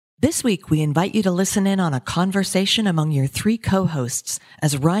This week, we invite you to listen in on a conversation among your three co-hosts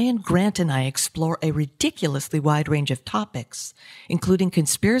as Ryan, Grant, and I explore a ridiculously wide range of topics, including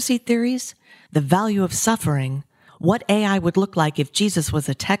conspiracy theories, the value of suffering, what AI would look like if Jesus was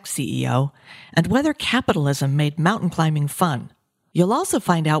a tech CEO, and whether capitalism made mountain climbing fun. You'll also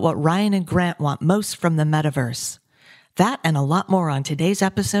find out what Ryan and Grant want most from the metaverse. That and a lot more on today's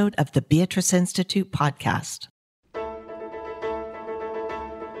episode of the Beatrice Institute podcast.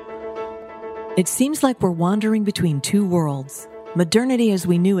 It seems like we're wandering between two worlds. Modernity as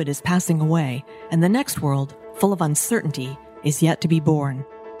we knew it is passing away, and the next world, full of uncertainty, is yet to be born.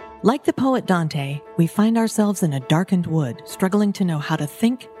 Like the poet Dante, we find ourselves in a darkened wood, struggling to know how to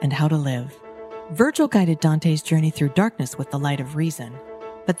think and how to live. Virgil guided Dante's journey through darkness with the light of reason,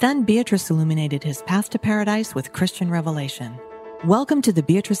 but then Beatrice illuminated his path to paradise with Christian revelation. Welcome to the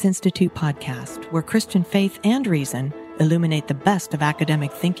Beatrice Institute podcast, where Christian faith and reason illuminate the best of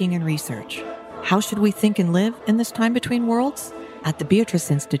academic thinking and research. How should we think and live in this time between worlds? At the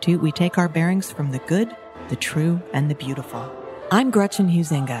Beatrice Institute, we take our bearings from the good, the true, and the beautiful. I'm Gretchen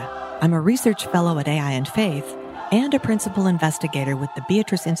Huizinga. I'm a research fellow at AI and Faith and a principal investigator with the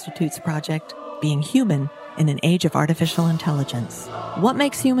Beatrice Institute's project, Being Human in an Age of Artificial Intelligence. What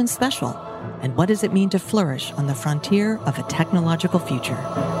makes humans special? And what does it mean to flourish on the frontier of a technological future?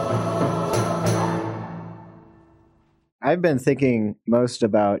 I've been thinking most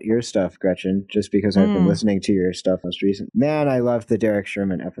about your stuff, Gretchen, just because I've been listening to your stuff most recently. Man, I loved the Derek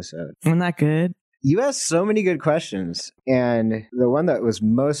Sherman episode. Isn't that good? You asked so many good questions, and the one that was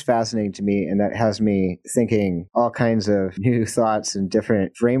most fascinating to me and that has me thinking all kinds of new thoughts and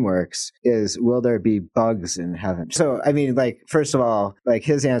different frameworks is, will there be bugs in heaven? So, I mean, first of all,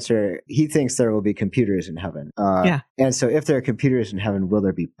 his answer, he thinks there will be computers in heaven. And so if there are computers in heaven, will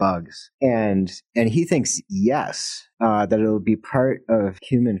there be bugs? And he thinks yes, that it'll be part of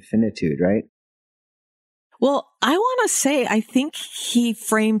human finitude, right? Well, I want to say, I think he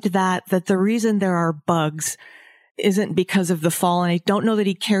framed that the reason there are bugs isn't because of the fall. And I don't know that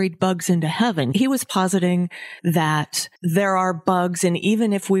he carried bugs into heaven. He was positing that there are bugs. And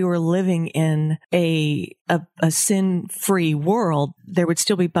even if we were living in a sin-free world, there would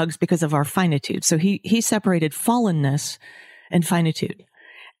still be bugs because of our finitude. So he separated fallenness and finitude.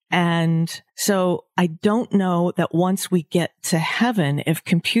 And so I don't know that once we get to heaven, if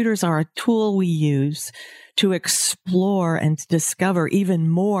computers are a tool we use to explore and discover even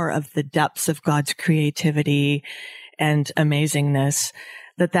more of the depths of God's creativity and amazingness,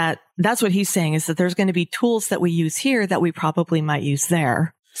 that's what he's saying, is that there's going to be tools that we use here that we probably might use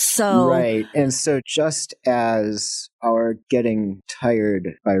there. So right. And so just as our getting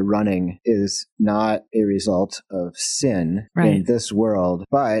tired by running is not a result of sin in this world,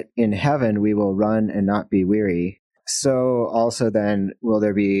 but in heaven we will run and not be weary. So also then will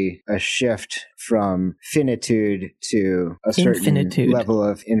there be a shift from finitude to a certain level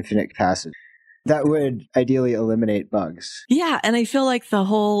of infinite capacity? That would ideally eliminate bugs. Yeah. And I feel like there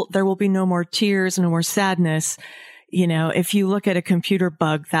will be no more tears, no more sadness. You know, if you look at a computer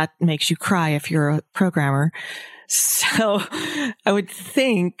bug, that makes you cry if you're a programmer. So I would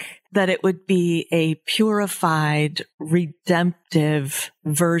think that it would be a purified, redemptive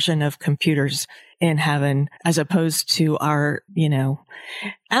version of computers in heaven, as opposed to our, I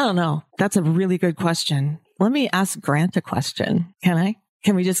don't know. That's a really good question. Let me ask Grant a question.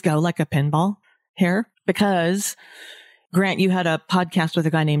 Can we just go like a pinball here? Because Grant, you had a podcast with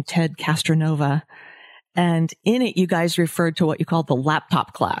a guy named Ted Castronova. And in it, you guys referred to what you call the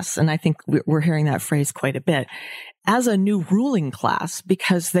laptop class. And I think we're hearing that phrase quite a bit as a new ruling class,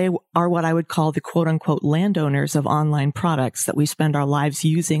 because they are what I would call the quote unquote landowners of online products that we spend our lives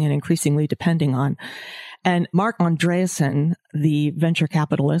using and increasingly depending on. And Mark Andreessen, the venture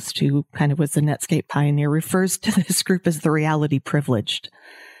capitalist who kind of was the Netscape pioneer, refers to this group as the reality privileged.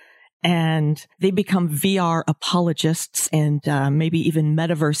 And they become VR apologists and maybe even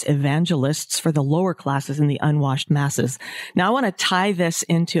metaverse evangelists for the lower classes and the unwashed masses. Now, I want to tie this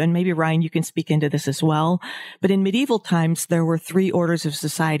into, and maybe Ryan, you can speak into this as well, but in medieval times, there were three orders of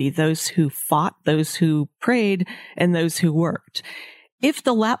society: those who fought, those who prayed, and those who worked. If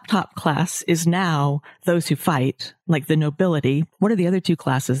the laptop class is now those who fight, like the nobility, what are the other two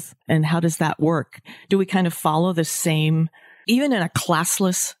classes, and how does that work? Do we kind of follow the same? Even in a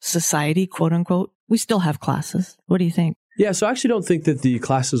classless society, quote unquote, we still have classes. What do you think? Yeah, so I actually don't think that the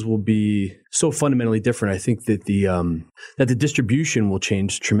classes will be so fundamentally different. I think that the distribution will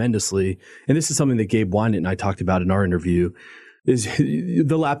change tremendously. And this is something that Gabe Wynant and I talked about in our interview. is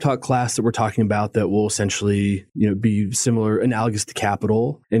the laptop class that we're talking about that will essentially, be similar, analogous to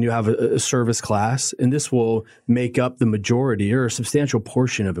capital. And you have a service class, and this will make up the majority or a substantial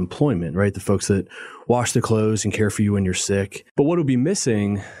portion of employment, right? The folks that wash the clothes and care for you when you're sick. But what will be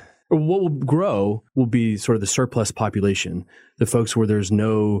missing, or what will grow, will be sort of the surplus population, the folks where there's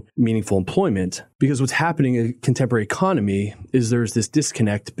no meaningful employment. Because what's happening in a contemporary economy is there's this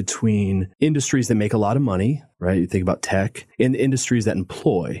disconnect between industries that make a lot of money, right? You think about tech, and industries that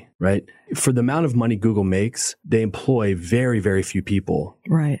employ, right? For the amount of money Google makes, they employ very, very few people.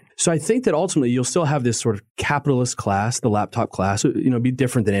 Right. So I think that ultimately you'll still have this sort of capitalist class, the laptop class, be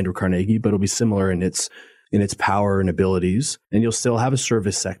different than Andrew Carnegie, but it'll be similar in its power and abilities, and you'll still have a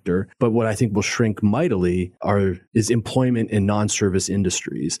service sector. But what I think will shrink mightily is employment in non-service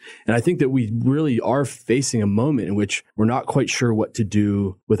industries. And I think that we really are facing a moment in which we're not quite sure what to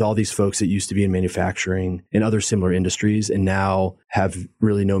do with all these folks that used to be in manufacturing and other similar industries and now have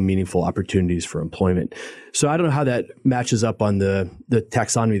really no meaningful opportunities for employment. So I don't know how that matches up on the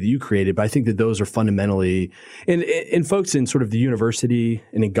taxonomy that you created, but I think that those are fundamentally, and folks in sort of the university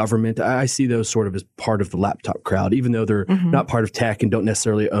and in government, I see those sort of as part of the laptop crowd, even though they're not part of tech and don't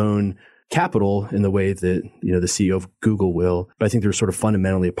necessarily own capital in the way that, the CEO of Google will. But I think they're sort of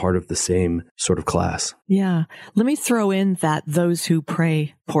fundamentally a part of the same sort of class. Yeah. Let me throw in that those who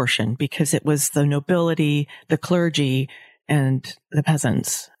pray portion, because it was the nobility, the clergy, and the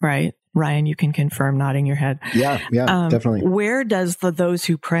peasants, right? Ryan, you can confirm, nodding your head. Yeah, definitely. Where does the those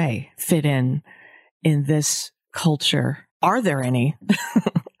who pray fit in this culture? Are there any?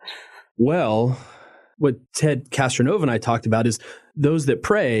 Well, what Ted Castronova and I talked about is those that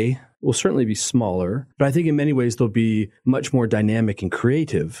pray will certainly be smaller, but I think in many ways they'll be much more dynamic and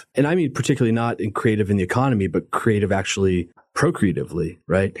creative. And I mean particularly not in creative in the economy, but creative actually procreatively,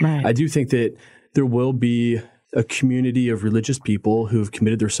 right? I do think that there will be a community of religious people who have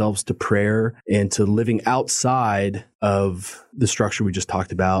committed themselves to prayer and to living outside of the structure we just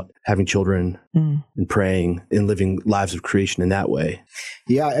talked about, having children and praying and living lives of creation in that way.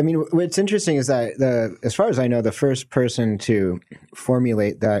 Yeah, I mean, what's interesting is that as far as I know, the first person to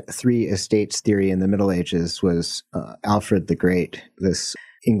formulate that three estates theory in the Middle Ages was Alfred the Great, this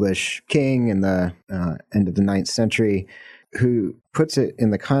English king in the end of the 9th century, who puts it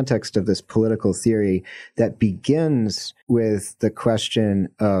in the context of this political theory that begins with the question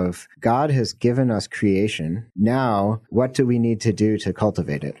of God has given us creation. Now, what do we need to do to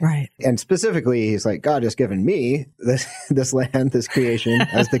cultivate it? Right. And specifically, he's like, God has given me this land, this creation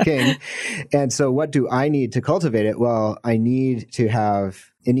as the king. And so what do I need to cultivate it? Well, it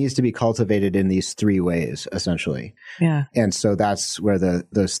needs to be cultivated in these three ways, essentially. Yeah. And so that's where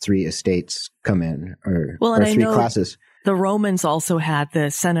those three estates come in, or three classes. The Romans also had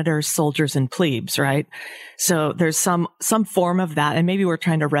the senators, soldiers, and plebes, right? So there's some form of that, and maybe we're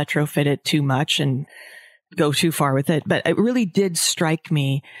trying to retrofit it too much and go too far with it. But it really did strike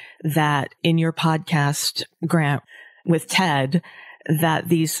me that in your podcast, Grant, with Ted, that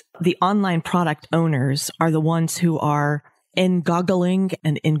the online product owners are the ones who are engoggling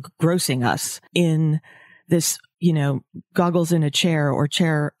and engrossing us in this, goggles in a chair or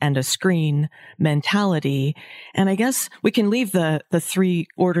chair and a screen mentality. And I guess we can leave the three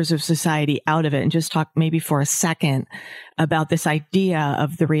orders of society out of it and just talk maybe for a second about this idea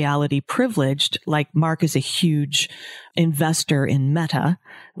of the reality privileged. Like Mark is a huge investor in Meta,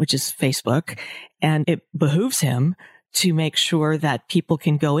 which is Facebook, and it behooves him to make sure that people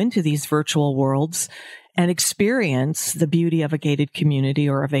can go into these virtual worlds and experience the beauty of a gated community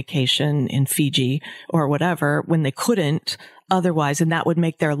or a vacation in Fiji or whatever when they couldn't otherwise. And that would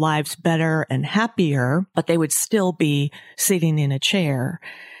make their lives better and happier, but they would still be sitting in a chair.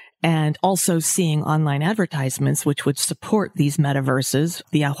 And also seeing online advertisements, which would support these metaverses.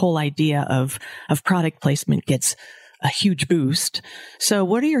 The whole idea of product placement gets a huge boost. So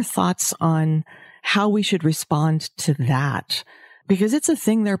what are your thoughts on how we should respond to that? Because it's a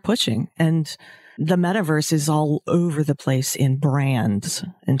thing they're pushing, and the metaverse is all over the place in brands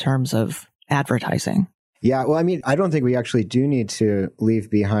in terms of advertising. Yeah, well, I mean, I don't think we actually do need to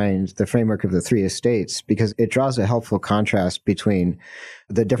leave behind the framework of the three estates, because it draws a helpful contrast between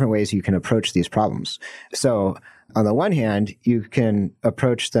the different ways you can approach these problems. So on the one hand, you can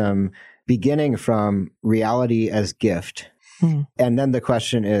approach them beginning from reality as gift. And then the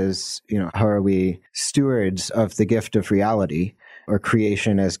question is, how are we stewards of the gift of reality, or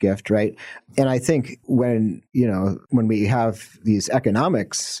creation as gift, right? And I think when we have these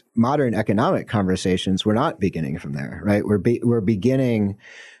modern economic conversations, we're not beginning from there, right? We're beginning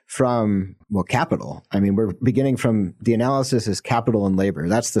from, capital. I mean, we're beginning from the analysis is capital and labor.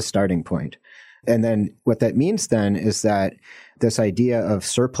 That's the starting point. And then what that means then is that this idea of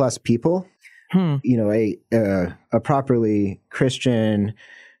surplus people, a properly Christian,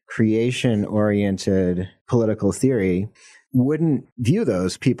 creation-oriented political theory wouldn't view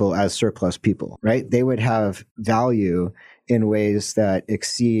those people as surplus people, right? They would have value in ways that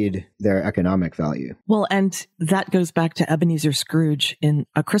exceed their economic value. Well, and that goes back to Ebenezer Scrooge in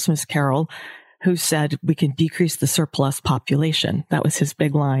A Christmas Carol, who said we can decrease the surplus population. That was his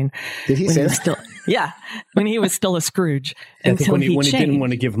big line. Did he say that? When he was still a Scrooge. I think when he didn't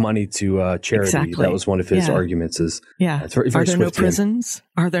want to give money to charity, Exactly. that was one of his arguments. It's very, very Are there no swift to him. prisons?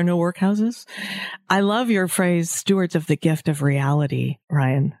 Are there no workhouses? I love your phrase, stewards of the gift of reality,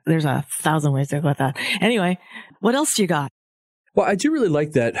 Ryan. There's 1,000 ways to go about that. Anyway, what else you got? Well, I do really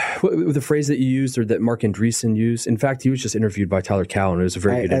like that, the phrase that you used or that Mark Andreessen used. In fact, he was just interviewed by Tyler Cowen. It was a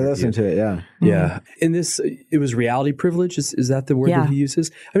very good interview. I listened to it, yeah. Yeah. In this, it was reality privilege. Is that the word that he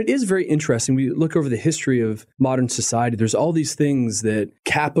uses? I mean, it is very interesting. We look over the history of modern society. There's all these things that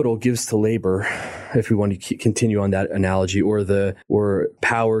capital gives to labor, if we want to continue on that analogy, or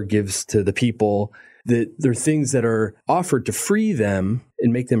power gives to the people. That there are things that are offered to free them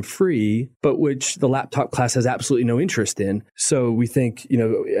and make them free, but which the laptop class has absolutely no interest in. So we think,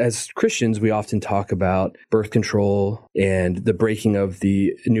 as Christians, we often talk about birth control and the breaking of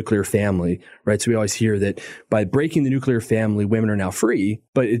the nuclear family, right? So we always hear that by breaking the nuclear family, women are now free,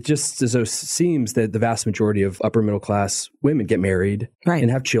 but it just as though seems that the vast majority of upper middle class women get married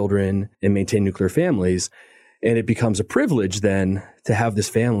and have children and maintain nuclear families. And it becomes a privilege then to have this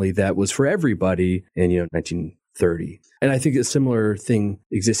family that was for everybody in 1930. And I think a similar thing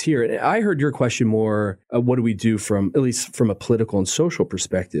exists here. And I heard your question more, what do we do at least from a political and social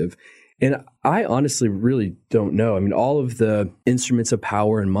perspective? And I honestly really don't know. I mean, all of the instruments of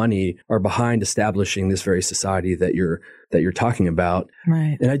power and money are behind establishing this very society that you're talking about.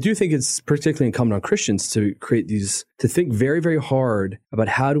 Right. And I do think it's particularly incumbent on Christians to think very, very hard about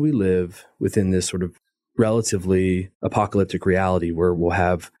how do we live within this sort of relatively apocalyptic reality where we'll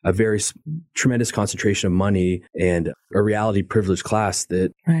have a very tremendous concentration of money and a reality privileged class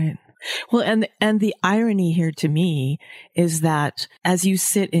that. Right. Well, and the irony here to me is that as you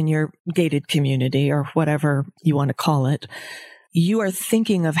sit in your gated community or whatever you want to call it, you are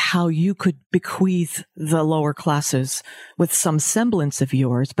thinking of how you could bequeath the lower classes with some semblance of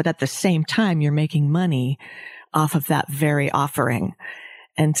yours, but at the same time, you're making money off of that very offering.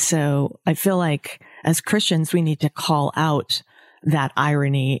 And so I feel like as Christians, we need to call out that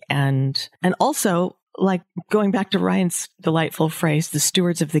irony and also, like going back to Ryan's delightful phrase, the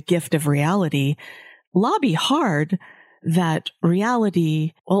stewards of the gift of reality, lobby hard that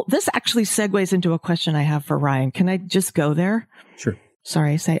reality. Well, this actually segues into a question I have for Ryan. Can I just go there? Sure.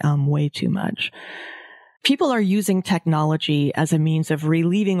 Sorry, I say way too much. People are using technology as a means of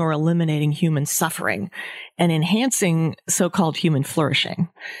relieving or eliminating human suffering and enhancing so-called human flourishing.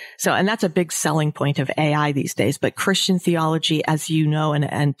 And that's a big selling point of AI these days. But Christian theology, as you know,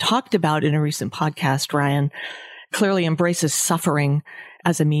 and talked about in a recent podcast, Ryan, clearly embraces suffering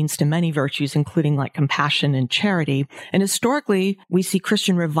as a means to many virtues, including like compassion and charity. And historically, we see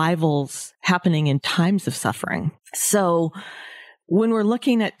Christian revivals happening in times of suffering. So when we're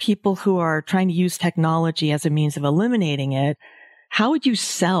looking at people who are trying to use technology as a means of eliminating it, how would you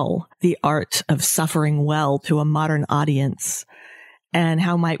sell the art of suffering well to a modern audience? And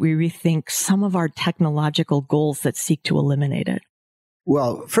how might we rethink some of our technological goals that seek to eliminate it?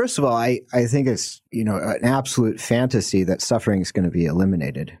 Well, first of all, I think it's, an absolute fantasy that suffering is going to be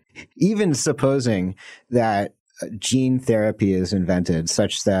eliminated. Even supposing that gene therapy is invented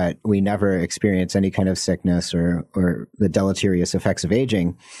such that we never experience any kind of sickness or the deleterious effects of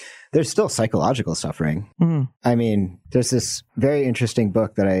aging, there's still psychological suffering. Mm. I mean, there's this very interesting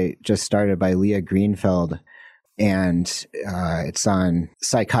book that I just started by Leah Greenfeld, and it's on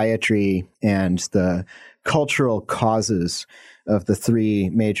psychiatry and the cultural causes of the three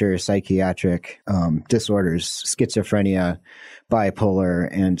major psychiatric disorders: schizophrenia, bipolar,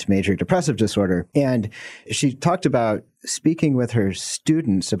 and major depressive disorder. And she talked about speaking with her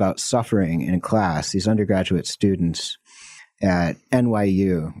students about suffering in class, these undergraduate students at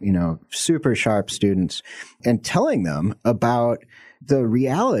NYU, super sharp students, and telling them about the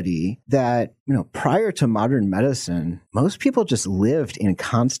reality that, prior to modern medicine, most people just lived in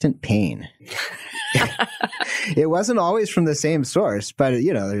constant pain. It wasn't always from the same source, but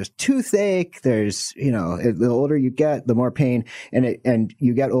there's toothache. There's the older you get, the more pain, and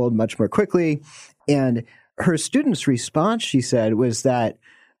you get old much more quickly. And her students' response, she said, was that,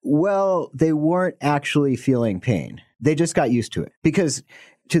 well, they weren't actually feeling pain. They just got used to it, because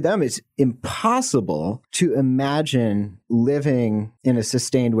to them, it's impossible to imagine living in a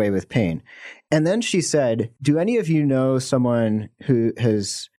sustained way with pain. And then she said, do any of you know someone who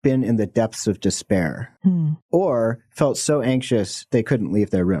has been in the depths of despair or felt so anxious they couldn't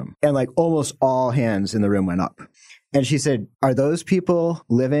leave their room? And like almost all hands in the room went up. And she said, are those people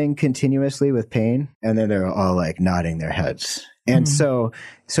living continuously with pain? And then they're all like nodding their heads. And so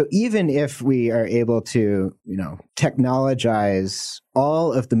even if we are able to, technologize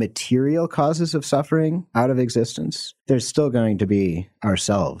all of the material causes of suffering out of existence, there's still going to be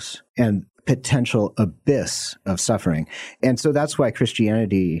ourselves and potential abyss of suffering. And so that's why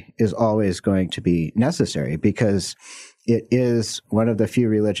Christianity is always going to be necessary, because it is one of the few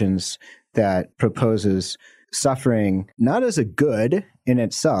religions that proposes suffering not as a good in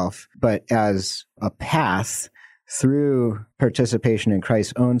itself, but as a path through participation in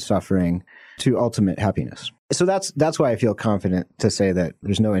Christ's own suffering to ultimate happiness. So that's why I feel confident to say that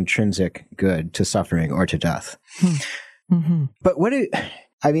there's no intrinsic good to suffering or to death. But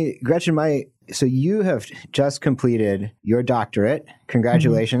Gretchen, so you have just completed your doctorate.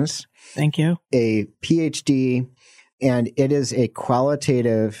 Congratulations. Thank you. A PhD, and it is a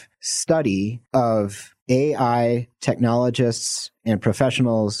qualitative study of AI technologists and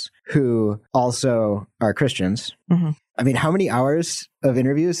professionals who also are Christians. How many hours of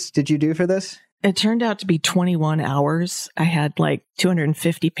interviews did you do for this? It turned out to be 21 hours. I had like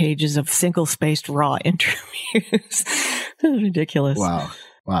 250 pages of single-spaced raw interviews. It was ridiculous.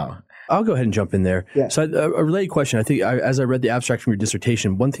 Wow. I'll go ahead and jump in there. Yeah. So a related question. I think as I read the abstract from your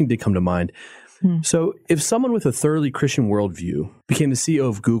dissertation, one thing did come to mind. So if someone with a thoroughly Christian worldview became the CEO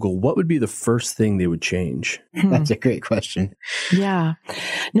of Google, what would be the first thing they would change? That's a great question. Yeah.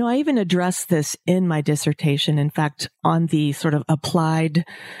 No, I even addressed this in my dissertation. In fact, on the sort of applied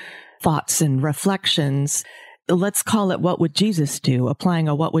thoughts and reflections, let's call it what would Jesus do, applying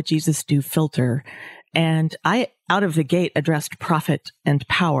a what would Jesus do filter. And I, out of the gate, addressed profit and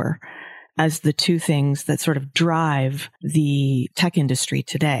power as the two things that sort of drive the tech industry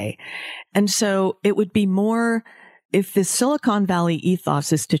today. And so it would be more, if the Silicon Valley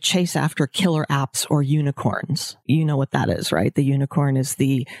ethos is to chase after killer apps or unicorns, you know what that is, right? The unicorn is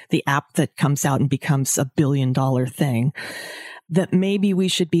the app that comes out and becomes $1 billion thing. That maybe we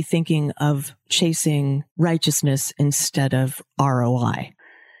should be thinking of chasing righteousness instead of ROI.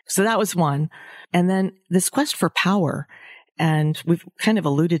 So that was one. And then this quest for power. And we've kind of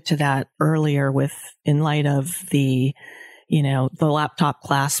alluded to that earlier in light of the laptop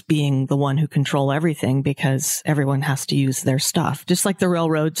class being the one who control everything because everyone has to use their stuff, just like the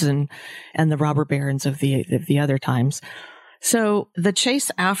railroads and the robber barons of the other times. So the chase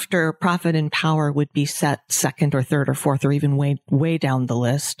after profit and power would be set second or third or fourth or even way down the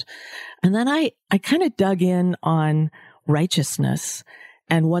list. And then I kind of dug in on righteousness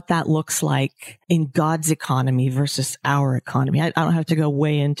and what that looks like in God's economy versus our economy. I don't have to go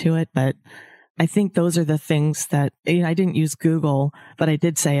way into it, but I think those are the things that, I didn't use Google, but I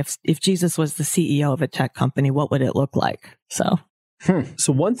did say if Jesus was the CEO of a tech company, what would it look like? So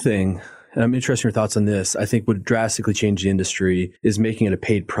one thing, and I'm interested in your thoughts on this, I think would drastically change the industry is making it a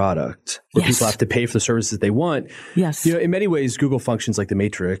paid product where people have to pay for the services they want. Yes. In many ways, Google functions like the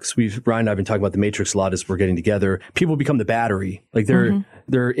Matrix. Ryan and I have been talking about the Matrix a lot as we're getting together. People become the battery. Like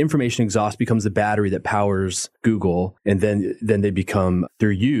their information exhaust becomes the battery that powers Google. And then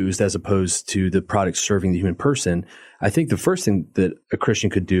they're used as opposed to the product serving the human person. I think the first thing that a Christian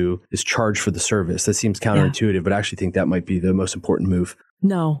could do is charge for the service. That seems counterintuitive, but I actually think that might be the most important move.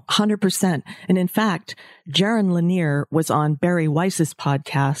 No, 100%. And in fact, Jaron Lanier was on Barry Weiss's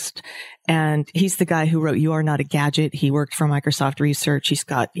podcast, and he's the guy who wrote You Are Not a Gadget. He worked for Microsoft Research. He's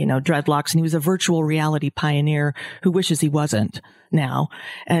got, dreadlocks, and he was a virtual reality pioneer who wishes he wasn't now.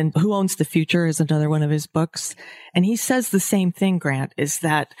 And Who Owns the Future is another one of his books. And he says the same thing, Grant, is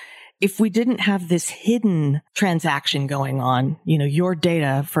that if we didn't have this hidden transaction going on, your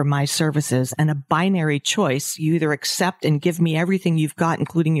data for my services and a binary choice, you either accept and give me everything you've got,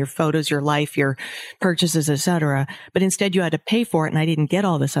 including your photos, your life, your purchases, etc. But instead you had to pay for it and I didn't get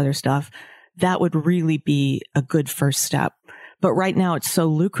all this other stuff, that would really be a good first step. But right now it's so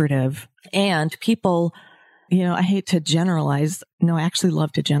lucrative and people, I hate to generalize. No, I actually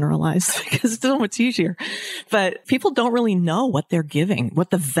love to generalize because it's so much easier. But people don't really know what they're giving, what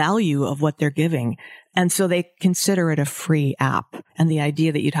the value of what they're giving. And so they consider it a free app. And the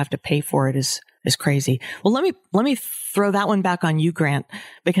idea that you'd have to pay for it is crazy. Well, let me throw that one back on you, Grant,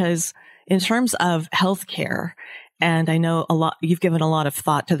 because in terms of healthcare, and I know you've given a lot of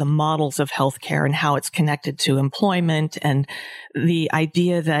thought to the models of healthcare and how it's connected to employment and the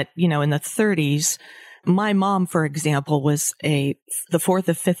idea that, in the 30s, My mom, for example, was the fourth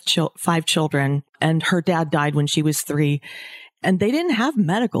of five children, and her dad died when she was 3. And they didn't have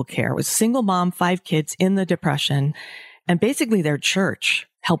medical care. It was a single mom, 5 kids in the Depression. And basically their church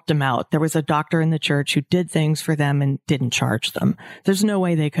helped them out. There was a doctor in the church who did things for them and didn't charge them. There's no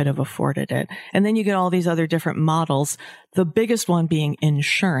way they could have afforded it. And then you get all these other different models, the biggest one being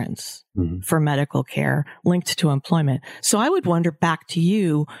insurance for medical care linked to employment. So I would wonder back to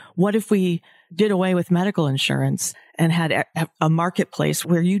you, what if we did away with medical insurance and had a marketplace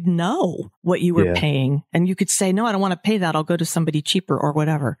where you'd know what you were paying and you could say, no, I don't want to pay that. I'll go to somebody cheaper or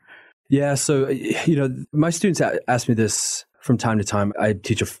whatever. Yeah. So, my students ask me this from time to time. I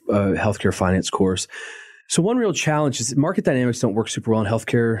teach a healthcare finance course. So one real challenge is market dynamics don't work super well in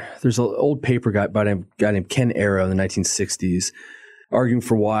healthcare. There's an old paper by a guy named Ken Arrow in the 1960s arguing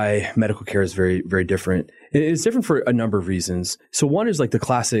for why medical care is very, very different. It's different for a number of reasons. So one is like the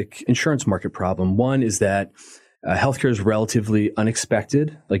classic insurance market problem. One is that healthcare is relatively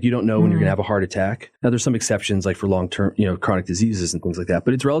unexpected. Like you don't know when you're going to have a heart attack. Now there's some exceptions like for long-term, chronic diseases and things like that,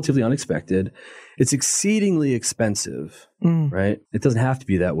 but it's relatively unexpected. It's exceedingly expensive, right? It doesn't have to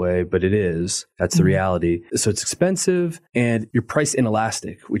be that way, but it is. That's the reality. So it's expensive and you're price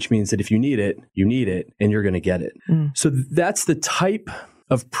inelastic, which means that if you need it, and you're going to get it. So that's the type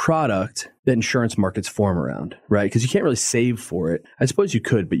of product that insurance markets form around, right? Because you can't really save for it. I suppose you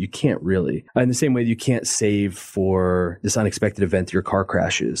could, but you can't really. In the same way that you can't save for this unexpected event that your car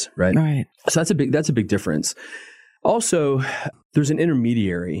crashes, right? Right. So that's a big difference. Also, there's an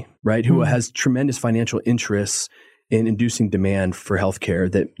intermediary, right, who has tremendous financial interests in inducing demand for healthcare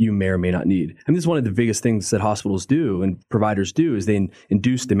that you may or may not need. And this is one of the biggest things that hospitals do and providers do is they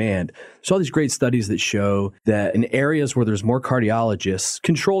induce demand. There's all these great studies that show that in areas where there's more cardiologists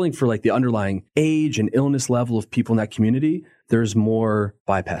controlling for like the underlying age and illness level of people in that community, there's more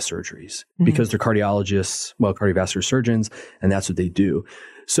bypass surgeries because they're cardiologists, cardiovascular surgeons, and that's what they do.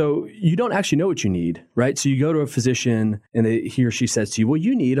 So you don't actually know what you need, right? So you go to a physician and he or she says to you, well,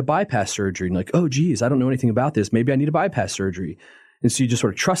 you need a bypass surgery. And you're like, oh, geez, I don't know anything about this. Maybe I need a bypass surgery. And so you just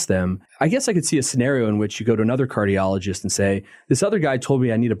sort of trust them. I guess I could see a scenario in which you go to another cardiologist and say, this other guy told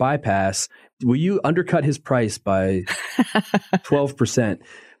me I need a bypass. Will you undercut his price by 12%?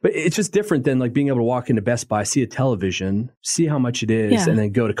 But it's just different than like being able to walk into Best Buy, see a television, see how much it is, and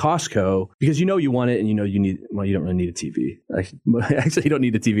then go to Costco because you know you want it and you know you need, you don't really need a TV. Actually, you don't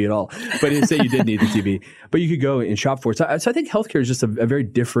need a TV at all. But say you did need the TV. But you could go and shop for it. So I think healthcare is just a very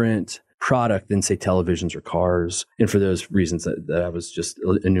different product than say televisions or cars. And for those reasons that I was just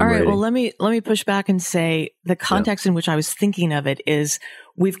enumerating. All right. Well, let me push back and say the context in which I was thinking of it is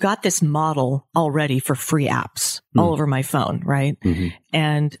we've got this model already for free apps all over my phone, right?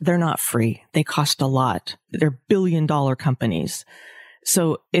 And they're not free. They cost a lot. They're billion-dollar companies.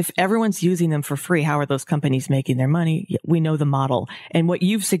 So if everyone's using them for free, how are those companies making their money? We know the model. And what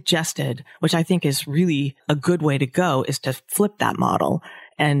you've suggested, which I think is really a good way to go, is to flip that model.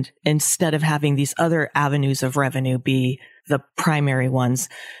 And instead of having these other avenues of revenue be the primary ones,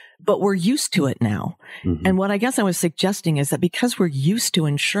 but we're used to it now. And what I guess I was suggesting is that because we're used to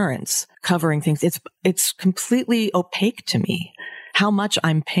insurance covering things, it's completely opaque to me how much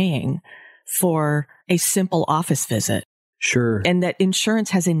I'm paying for a simple office visit. Sure. And that insurance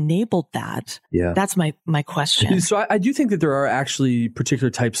has enabled that. Yeah. That's my question. So I do think that there are actually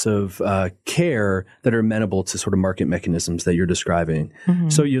particular types of care that are amenable to sort of market mechanisms that you're describing.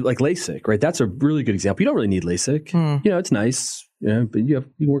 So you like LASIK, right? That's a really good example. You don't really need LASIK. It's nice, but you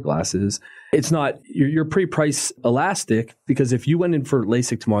can wear glasses. It's not, you're pretty price elastic because if you went in for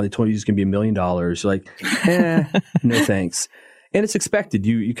LASIK tomorrow, they told you it's going to be $1 million. You're like, no thanks. And it's expected.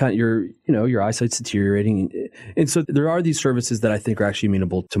 Your eyesight's deteriorating. And so there are these services that I think are actually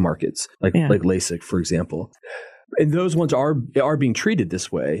amenable to markets, like LASIK, for example. And those ones are being treated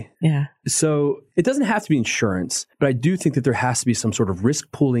this way. Yeah. So it doesn't have to be insurance, but I do think that there has to be some sort of risk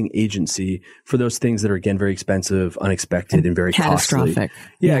pooling agency for those things that are, again, very expensive, unexpected, and very catastrophic.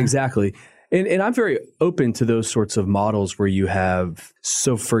 Costly. Yeah, exactly. And I'm very open to those sorts of models where you have,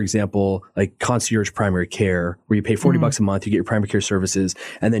 so for example, like concierge primary care, where you pay $40 a month, you get your primary care services,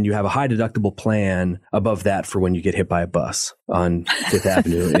 and then you have a high deductible plan above that for when you get hit by a bus on Fifth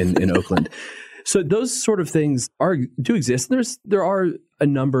Avenue in Oakland. So those sort of things do exist. There are a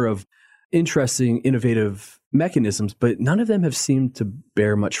number of interesting, innovative mechanisms, but none of them have seemed to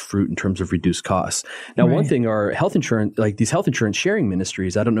bear much fruit in terms of reduced costs. Now, one thing are health insurance, like these health insurance sharing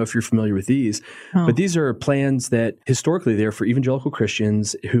ministries. I don't know if you're familiar with these, but these are plans that historically they're for evangelical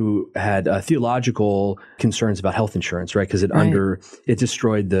Christians who had theological concerns about health insurance, right? Because it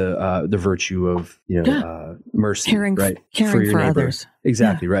destroyed the virtue of mercy, caring right? for your neighbor. others.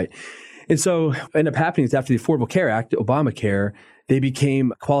 Exactly, right. And so what ended up happening is after the Affordable Care Act, Obamacare, they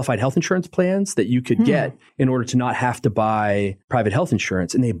became qualified health insurance plans that you could get in order to not have to buy private health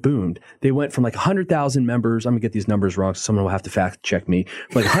insurance. And they boomed. They went from like 100,000 members. I'm going to get these numbers wrong, so someone will have to fact check me.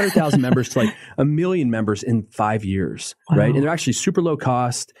 From like 100,000 members to like 1 million members in 5 years, right? And they're actually super low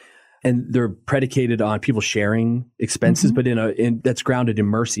cost. And they're predicated on people sharing expenses, but that's grounded in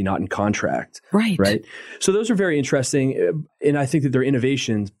mercy, not in contract. Right. So those are very interesting. And I think that they're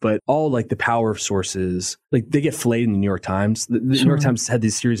innovations, but all like the power of sources, like they get flayed in the New York Times. The New York Times had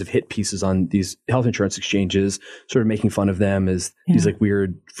this series of hit pieces on these health insurance exchanges, sort of making fun of them as these like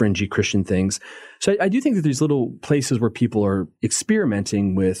weird, fringy Christian things. So I do think that there's little places where people are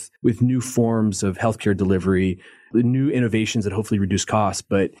experimenting with new forms of healthcare delivery, new innovations that hopefully reduce costs,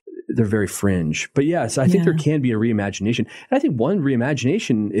 but they're very fringe. But yes, I think there can be a reimagination. And I think one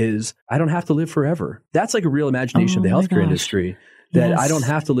reimagination is I don't have to live forever. That's like a real imagination of the healthcare industry. That I don't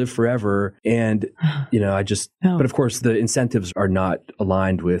have to live forever. And, but of course the incentives are not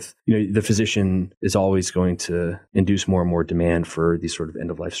aligned with, the physician is always going to induce more and more demand for these sort of end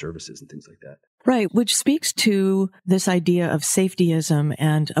of life services and things like that. Right. Which speaks to this idea of safetyism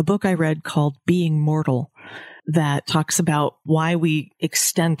and a book I read called Being Mortal that talks about why we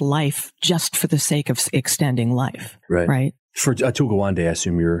extend life just for the sake of extending life. Right. For Atul Gawande, I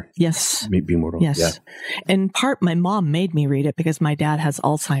assume you're Being Mortal. Yes. Yeah. In part, my mom made me read it because my dad has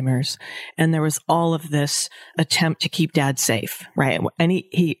Alzheimer's, and there was all of this attempt to keep dad safe, right? And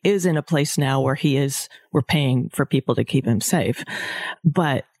he is in a place now where we're paying for people to keep him safe.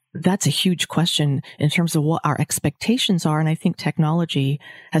 But that's a huge question in terms of what our expectations are. And I think technology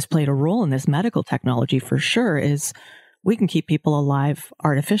has played a role in this. Medical technology for sure is we can keep people alive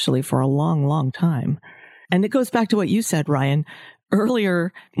artificially for a long, long time. And it goes back to what you said, Ryan,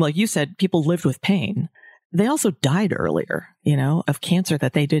 earlier. Well, you said people lived with pain. They also died earlier, of cancer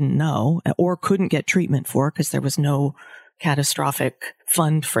that they didn't know or couldn't get treatment for because there was no catastrophic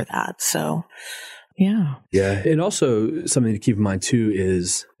fund for that. So, yeah. And also something to keep in mind too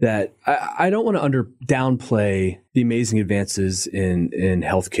is that I don't want to downplay the amazing advances in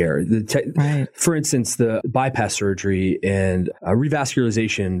healthcare. For instance, the bypass surgery and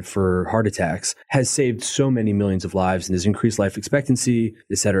revascularization for heart attacks has saved so many millions of lives and has increased life expectancy,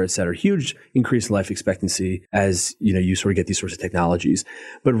 et cetera, et cetera. Huge increase in life expectancy as you sort of get these sorts of technologies.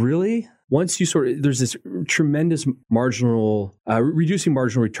 But really, once there's this tremendous reducing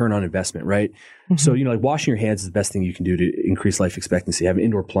marginal return on investment, right? So, like washing your hands is the best thing you can do to increase life expectancy, having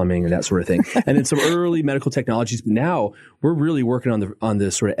indoor plumbing and that sort of thing. And then some early medical technologies. Now we're really working on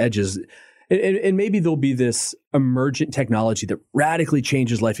the sort of edges. And maybe there'll be this emergent technology that radically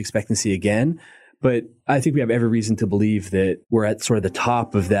changes life expectancy again. But I think we have every reason to believe that we're at sort of the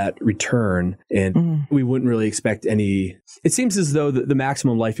top of that return and we wouldn't really expect any. It seems as though the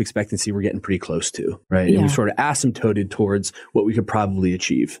maximum life expectancy we're getting pretty close to, right? Yeah. And we sort of asymptoted towards what we could probably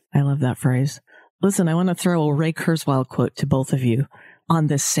achieve. I love that phrase. Listen, I want to throw a Ray Kurzweil quote to both of you on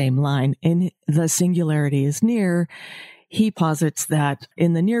this same line. In The Singularity is Near, he posits that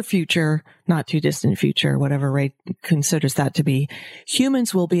in the near future, not too distant future, whatever Ray considers that to be,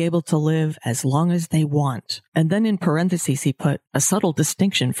 humans will be able to live as long as they want. And then in parentheses, he put a subtle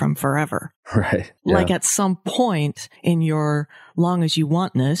distinction from forever. Right. Yeah. Like at some point in your long as you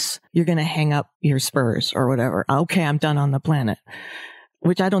wantness, you're going to hang up your spurs or whatever. Okay, I'm done on the planet.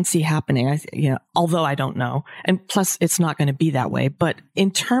 Which I don't see happening, although I don't know. And plus, it's not going to be that way. But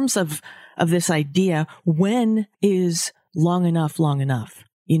in terms of this idea, when is long enough?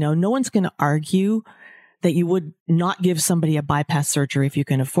 No one's going to argue that you would not give somebody a bypass surgery if you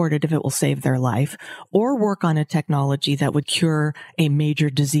can afford it, if it will save their life, or work on a technology that would cure a major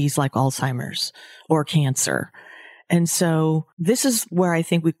disease like Alzheimer's or cancer. And so this is where I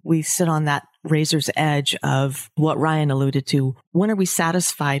think we sit on that razor's edge of what Ryan alluded to. When are we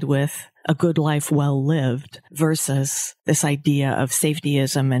satisfied with a good life well lived versus this idea of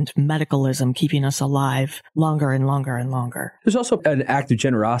safetyism and medicalism keeping us alive longer and longer and longer? There's also an act of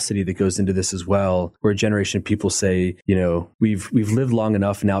generosity that goes into this as well, where a generation of people say, we've lived long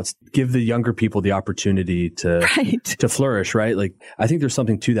enough now. It's give the younger people the opportunity to flourish, right? Like, I think there's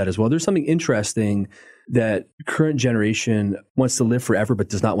something to that as well. There's something interesting that current generation wants to live forever, but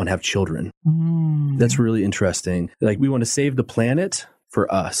does not want to have children. That's really interesting. Like, we want to save the planet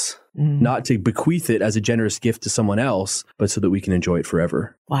for us, not to bequeath it as a generous gift to someone else, but so that we can enjoy it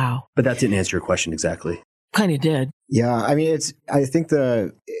forever. Wow. But that didn't answer your question exactly. Kind of did. Yeah. I mean, I think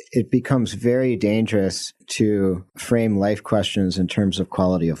it becomes very dangerous to frame life questions in terms of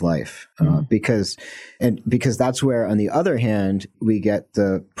quality of life, because that's where, on the other hand, we get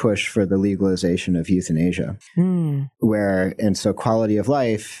the push for the legalization of euthanasia, and so quality of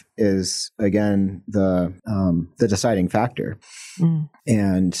life is again the deciding factor.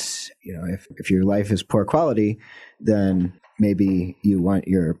 And if your life is poor quality, then maybe you want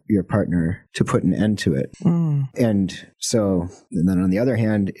your partner to put an end to it. And then on the other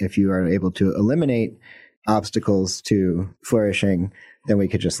hand, if you are able to eliminate obstacles to flourishing, then we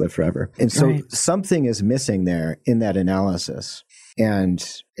could just live forever. And so something is missing there in that analysis. And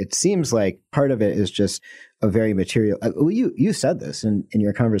it seems like part of it is just a very material, you said this in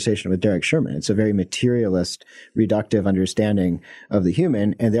your conversation with Derek Sherman. It's a very materialist, reductive understanding of the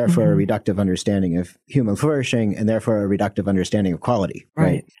human, and therefore a reductive understanding of human flourishing, and therefore a reductive understanding of quality.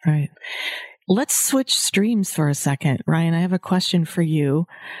 Right. Let's switch streams for a second. Ryan, I have a question for you.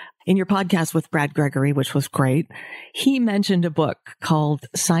 In your podcast with Brad Gregory, which was great, he mentioned a book called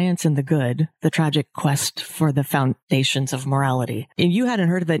Science and the Good, The Tragic Quest for the Foundations of Morality. And you hadn't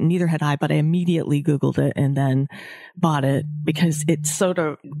heard of it, neither had I, but I immediately Googled it and then bought it because it sort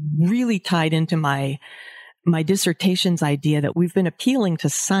of really tied into my dissertation's idea that we've been appealing to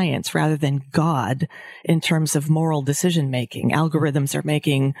science rather than God in terms of moral decision making. Algorithms are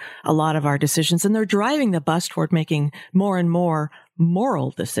making a lot of our decisions, and they're driving the bus toward making more and more moral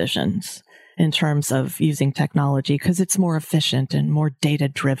decisions in terms of using technology because it's more efficient and more data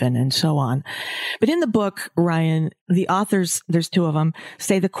driven and so on. But in the book, Ryan, the authors, there's two of them,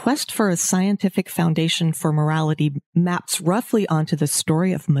 say the quest for a scientific foundation for morality maps roughly onto the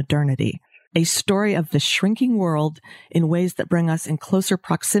story of modernity. A story of the shrinking world in ways that bring us in closer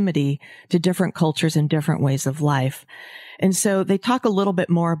proximity to different cultures and different ways of life. And so they talk a little bit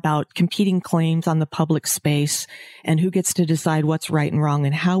more about competing claims on the public space and who gets to decide what's right and wrong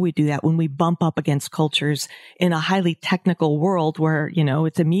and how we do that when we bump up against cultures in a highly technical world where,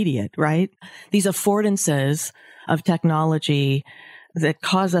 it's immediate, right? These affordances of technology that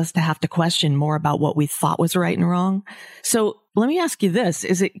cause us to have to question more about what we thought was right and wrong. So let me ask you this.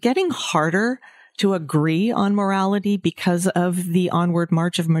 Is it getting harder to agree on morality because of the onward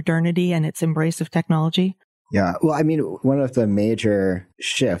march of modernity and its embrace of technology? Yeah. Well, I mean, one of the major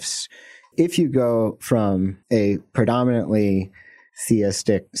shifts, if you go from a predominantly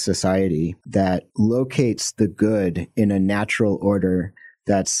theistic society that locates the good in a natural order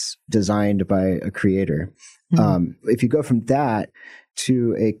that's designed by a creator, if you go from that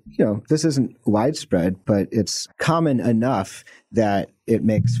to this isn't widespread, but it's common enough that it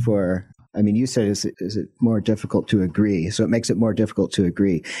makes for, you said, is it more difficult to agree? So it makes it more difficult to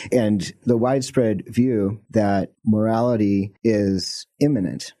agree. And the widespread view that morality is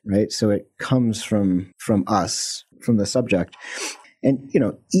immanent, right? So it comes from us, from the subject. And,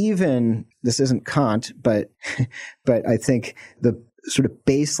 even, this isn't Kant, but I think the sort of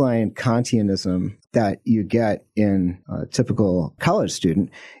baseline Kantianism that you get in a typical college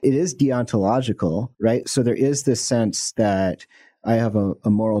student, it is deontological, right? So there is this sense that I have a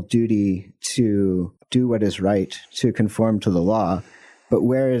moral duty to do what is right, to conform to the law. But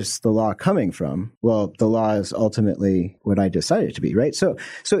where is the law coming from? Well, the law is ultimately what I decide it to be, right? So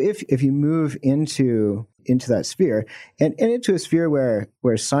if you move into that sphere and into a sphere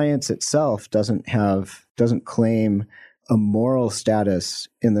where science itself doesn't claim a moral status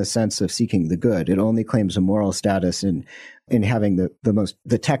in the sense of seeking the good. It only claims a moral status in having the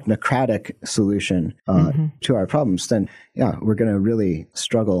technocratic solution to our problems. Then, we're going to really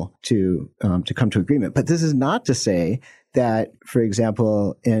struggle to come to agreement. But this is not to say that, for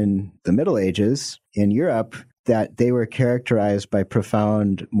example, in the Middle Ages in Europe, that they were characterized by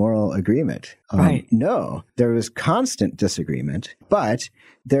profound moral agreement. Right. No, there was constant disagreement, but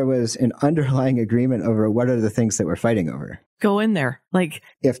there was an underlying agreement over what are the things that we're fighting over. Go in there.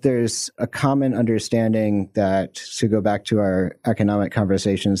 If there's a common understanding that, to go back to our economic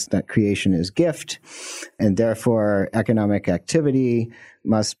conversations, that creation is gift, and therefore economic activity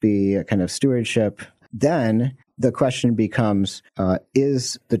must be a kind of stewardship, then the question becomes,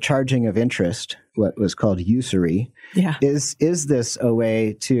 is the charging of interest, what was called usury, is this a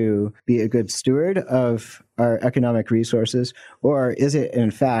way to be a good steward of our economic resources, or is it in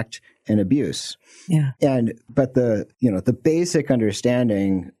fact an abuse? Yeah. But the basic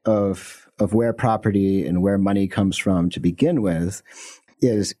understanding of where property and where money comes from to begin with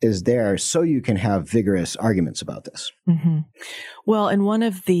is there so you can have vigorous arguments about this. Mm-hmm. Well, and one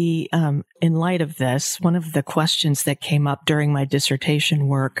of the, in light of this, one of the questions that came up during my dissertation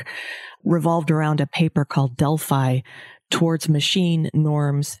work revolved around a paper called Delphi towards machine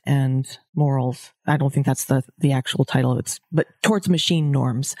norms and morals. I don't think that's the actual title of it, but towards machine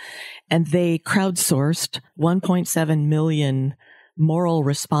norms. And they crowdsourced 1.7 million moral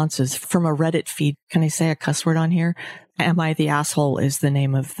responses from a Reddit feed. Can I say a cuss word on here? Am I the Asshole is the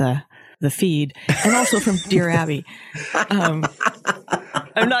name of the feed. And also from Dear Abby.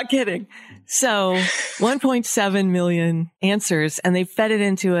 I'm not kidding. So 1.7 million answers, and they fed it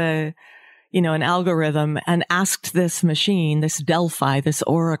into an algorithm and asked this machine, this Delphi, this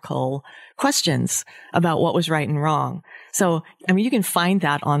Oracle, questions about what was right and wrong. So, I mean, you can find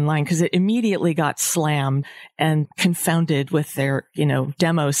that online because it immediately got slammed and confounded with their,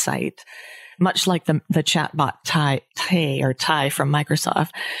 demo site, much like the chatbot Tai from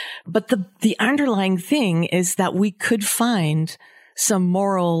Microsoft. But the underlying thing is that we could find some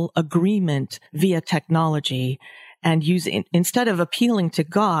moral agreement via technology and instead of appealing to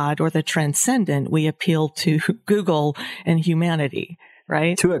God or the transcendent, we appeal to Google and humanity,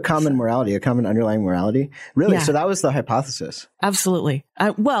 right? To a common morality, a common underlying morality. Really? Yeah. So that was the hypothesis. Absolutely.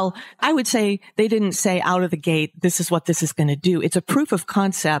 Well, I would say they didn't say out of the gate, this is what this is going to do. It's a proof of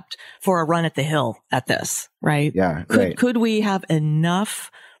concept for a run at the hill at this, right? Yeah. Could we have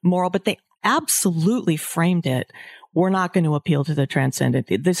enough moral, but they absolutely framed it. We're not going to appeal to the transcendent.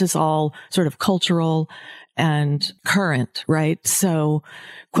 This is all sort of cultural and current, right? So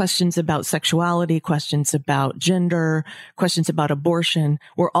questions about sexuality, questions about gender, questions about abortion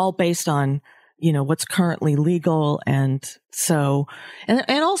were all based on, what's currently legal. And so, and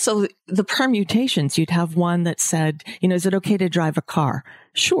also the permutations, you'd have one that said, is it okay to drive a car?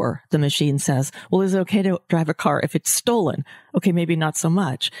 Sure, the machine says. Well, is it okay to drive a car if it's stolen? Okay, maybe not so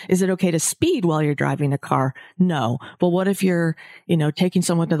much. Is it okay to speed while you're driving a car? No. Well, what if you're, taking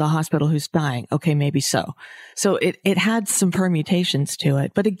someone to the hospital who's dying? Okay, maybe so. So it had some permutations to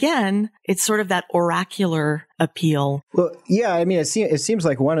it. But again, it's sort of that oracular appeal. Well, yeah, I mean, it seems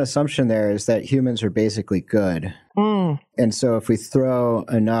like one assumption there is that humans are basically good. And so if we throw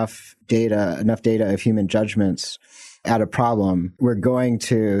enough data of human judgments at a problem, we're going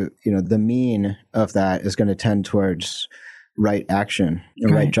to, the mean of that is going to tend towards right action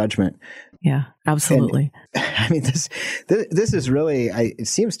and right judgment. Yeah, absolutely. And, I mean, this is really, it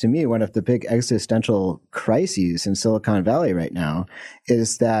seems to me, one of the big existential crises in Silicon Valley right now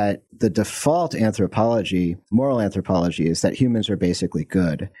is that the default anthropology, moral anthropology, is that humans are basically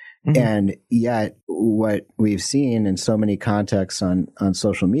good. Mm-hmm. And yet what we've seen in so many contexts on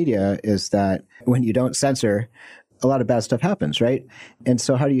social media is that when you don't censor, a lot of bad stuff happens, right? And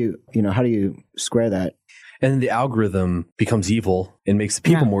so how do you square that? And then the algorithm becomes evil and makes the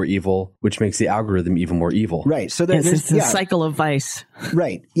people more evil, which makes the algorithm even more evil. Right. So it's a cycle of vice.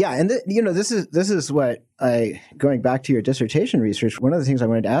 Right. Yeah. And this is what going back to your dissertation research, one of the things I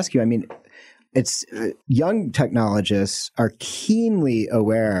wanted to ask you, I mean, it's young technologists are keenly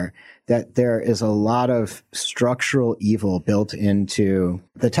aware that there is a lot of structural evil built into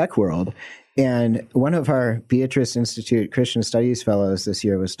the tech world. And one of our Beatrice Institute Christian Studies fellows this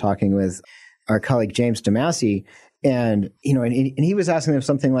year was talking with our colleague James Damasi, and he was asking them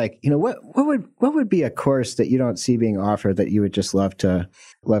something like, what would be a course that you don't see being offered that you would just love to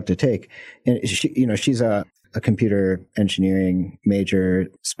take? And she's a computer engineering major,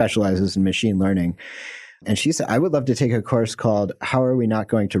 specializes in machine learning. And she said, I would love to take a course called How Are We Not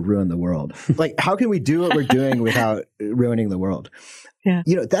Going to Ruin the World? Like, how can we do what we're doing without ruining the world? Yeah.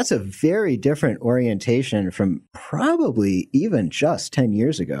 That's a very different orientation from probably even just 10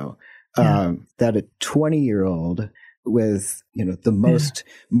 years ago, that a 20-year-old with, the most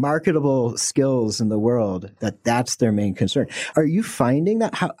marketable skills in the world, that's their main concern. Are you finding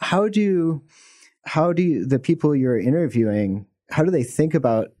that? How do the people you're interviewing, how do they think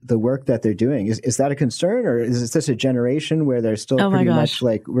about the work that they're doing? Is that a concern, or is this a generation where they're still pretty much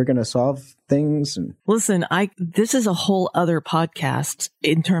like, we're going to solve things? And listen, this is a whole other podcast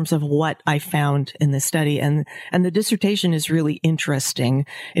in terms of what I found in this study. And the dissertation is really interesting,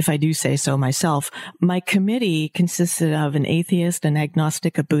 if I do say so myself. My committee consisted of an atheist, an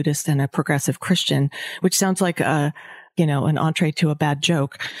agnostic, a Buddhist, and a progressive Christian, which sounds like an entree to a bad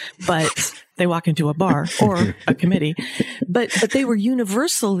joke, but they walk into a bar or a committee, but they were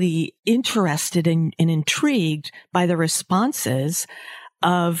universally interested and intrigued by the responses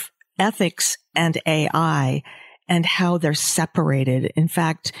of ethics and AI and how they're separated. In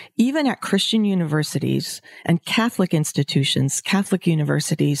fact, even at Christian universities and Catholic institutions, Catholic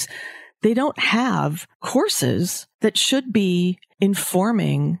universities, they don't have courses that should be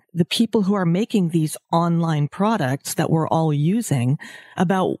informing the people who are making these online products that we're all using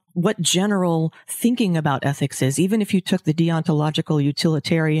about what general thinking about ethics is. Even if you took the deontological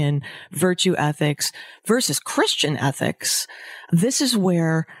utilitarian virtue ethics versus Christian ethics, this is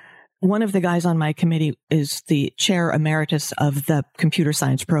where one of the guys on my committee is the chair emeritus of the computer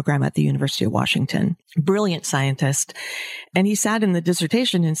science program at the University of Washington. Brilliant scientist. And he sat in the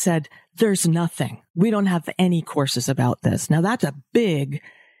dissertation and said, there's nothing. We don't have any courses about this. Now that's a big,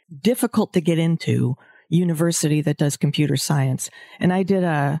 difficult to get into university that does computer science. And I did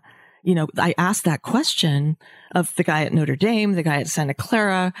I asked that question of the guy at Notre Dame, the guy at Santa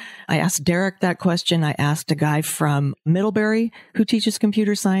Clara. I asked Derek that question. I asked a guy from Middlebury who teaches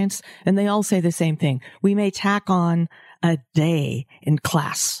computer science, and they all say the same thing. We may tack on a day in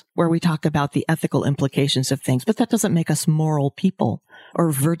class where we talk about the ethical implications of things, but that doesn't make us moral people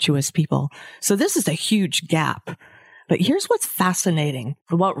or virtuous people. So this is a huge gap. But here's what's fascinating.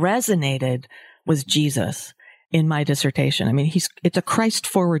 What resonated was Jesus. In my dissertation. I mean, it's a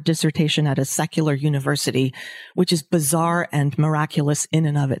Christ-forward dissertation at a secular university, which is bizarre and miraculous in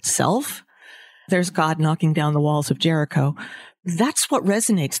and of itself. There's God knocking down the walls of Jericho. That's what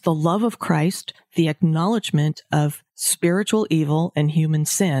resonates. The love of Christ, the acknowledgement of spiritual evil and human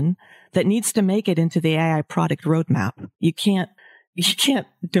sin that needs to make it into the AI product roadmap. You can't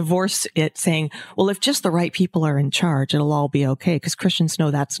divorce it saying, well, if just the right people are in charge, it'll all be okay, because Christians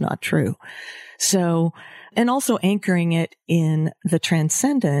know that's not true. So, and also anchoring it in the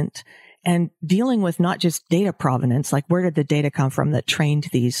transcendent and dealing with not just data provenance, like where did the data come from that trained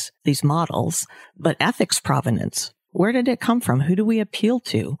these models, but ethics provenance. Where did it come from? Who do we appeal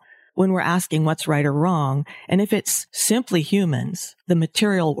to when we're asking what's right or wrong? And if it's simply humans, the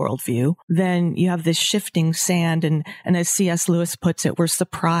material worldview, then you have this shifting sand. And as C.S. Lewis puts it, we're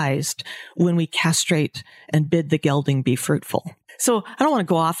surprised when we castrate and bid the gelding be fruitful. So I don't want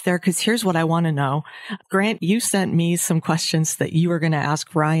to go off there, because here's what I want to know. Grant, you sent me some questions that you were going to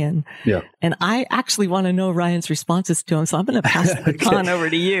ask Ryan. Yeah. And I actually want to know Ryan's responses to them. So I'm going to pass the baton over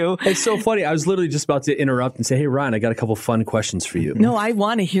to you. It's so funny. I was literally just about to interrupt and say, hey, Ryan, I got a couple fun questions for you. No, I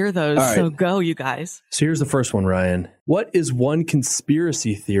want to hear those. Right. So go, you guys. So here's the first one, Ryan. What is one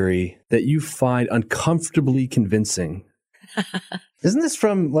conspiracy theory that you find uncomfortably convincing? Isn't this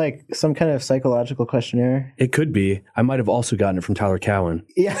from like some kind of psychological questionnaire? It could be. I might have also gotten it from Tyler Cowen.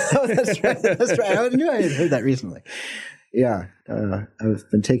 Yeah, that's right. That's right. I knew I had heard that recently. Yeah, I've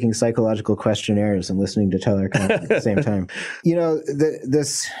been taking psychological questionnaires and listening to Tyler Cowen at the same time. You know,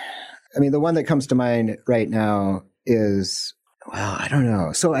 the one that comes to mind right now is, well, I don't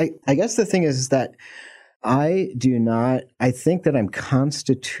know. So I guess the thing is that I think that I'm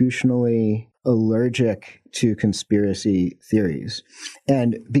constitutionally allergic to conspiracy theories.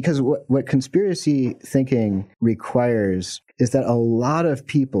 And because what conspiracy thinking requires is that a lot of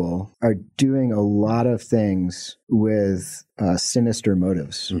people are doing a lot of things with sinister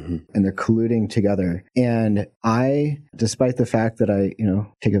motives, mm-hmm. and they're colluding together. And I, despite the fact that I,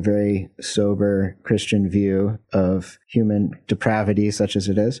 take a very sober Christian view of human depravity, such as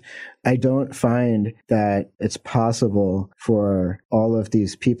it is, I don't find that it's possible for all of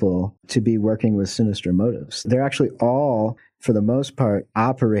these people to be working with sinister motives. They're actually all, for the most part,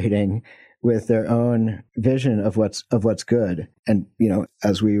 operating with their own vision of what's good. And,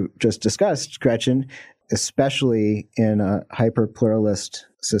 as we just discussed, Gretchen, especially in a hyper-pluralist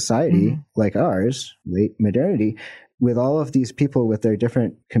society mm-hmm. like ours, late modernity, with all of these people with their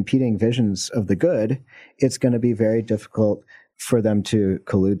different competing visions of the good, it's going to be very difficult for them to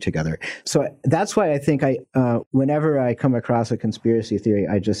collude together. So that's why I think whenever I come across a conspiracy theory,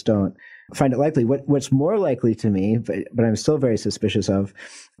 I just don't find it likely. What's more likely to me, but I'm still very suspicious of,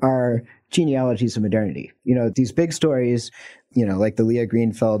 are genealogies of modernity. These big stories, like the Leah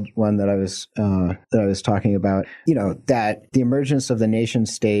Greenfeld one that I was talking about, that the emergence of the nation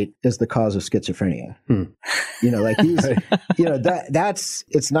state is the cause of schizophrenia. Like these,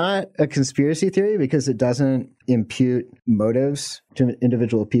 it's not a conspiracy theory because it doesn't impute motives to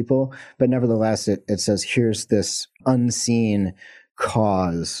individual people, but nevertheless, it says, here's this unseen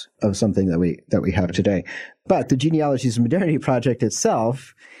cause of something that we have today. But the Genealogies of Modernity project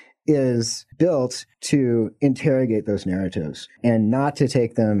itself is built to interrogate those narratives and not to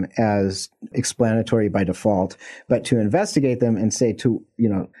take them as explanatory by default, but to investigate them and say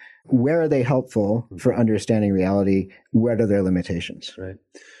where are they helpful for understanding reality? What are their limitations? Right.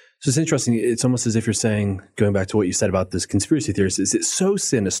 So it's interesting. It's almost as if you're saying, going back to what you said about this conspiracy theories, is it so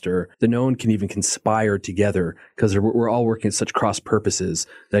sinister that no one can even conspire together because we're all working at such cross purposes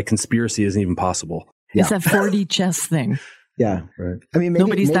that conspiracy isn't even possible. Yeah. It's that 4D chess thing. Yeah. Right. I mean,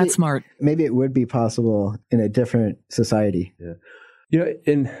 Nobody's that smart. Maybe it would be possible in a different society. Yeah.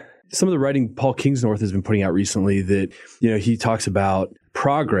 In some of the writing Paul Kingsnorth has been putting out recently that, he talks about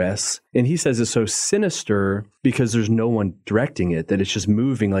progress, and he says it's so sinister because there's no one directing it, that it's just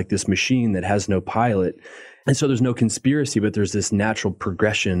moving like this machine that has no pilot. And so there's no conspiracy, but there's this natural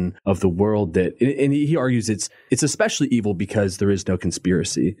progression of the world and he argues it's especially evil because there is no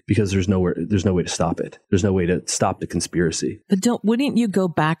conspiracy, because there's no way to stop it. There's no way to stop the conspiracy. But wouldn't you go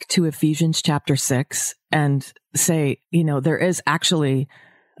back to Ephesians chapter 6 and say, there is actually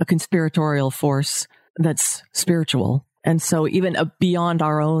a conspiratorial force that's spiritual. And so even beyond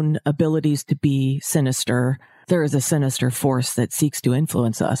our own abilities to be sinister, there is a sinister force that seeks to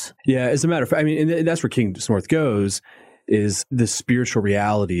influence us. Yeah, as a matter of fact, and that's where Kingsnorth goes, is the spiritual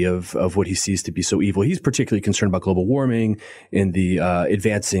reality of what he sees to be so evil. He's particularly concerned about global warming and the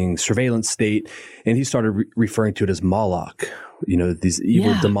advancing surveillance state, and he started referring to it as Moloch, this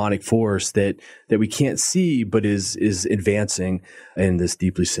evil demonic force that we can't see but is advancing in this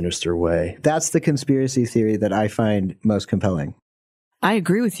deeply sinister way. That's the conspiracy theory that I find most compelling. I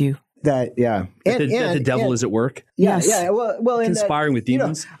agree with you. That the devil is at work. Yes. Yeah. Well, conspiring with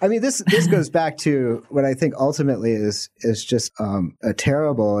demons. This goes back to what I think ultimately is just a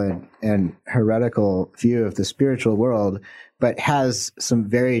terrible and heretical view of the spiritual world, but has some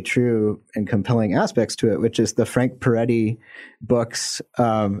very true and compelling aspects to it, which is the Frank Peretti books.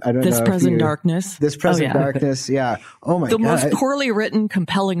 This Present Darkness. This Present Darkness. Yeah. Oh my God. The most poorly written,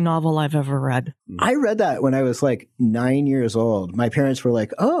 compelling novel I've ever read. I read that when I was like 9 years old. My parents were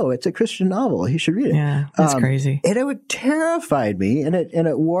like, "Oh, it's a Christian novel. You should read it." Yeah, that's crazy. And it terrified me, and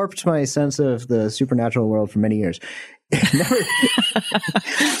it warped my sense of the supernatural world for many years.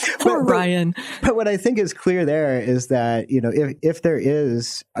 Poor Ryan. But what I think is clear there is that, if there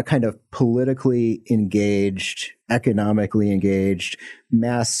is a kind of politically engaged, economically engaged,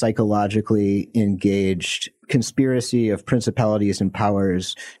 mass psychologically engaged conspiracy of principalities and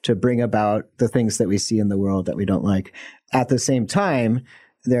powers to bring about the things that we see in the world that we don't like, at the same time,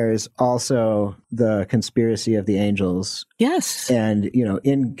 there's also the conspiracy of the angels. Yes. And,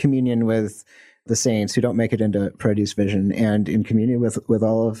 in communion with the saints who don't make it into Peretti's vision, and in communion with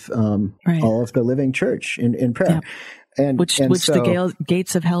all of the living church in prayer. Yep. And which the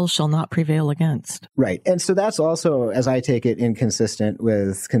gates of hell shall not prevail against. Right. And so that's also, as I take it, inconsistent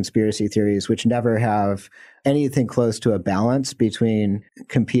with conspiracy theories, which never have anything close to a balance between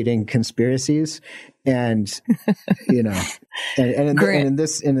competing conspiracies. And, and in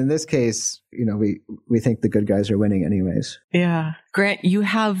this case, we think the good guys are winning anyways. Yeah. Grant, you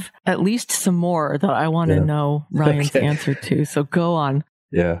have at least some more that I want to know Ryan's answer to. So go on.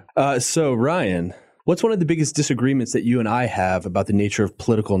 Yeah. So Ryan, what's one of the biggest disagreements that you and I have about the nature of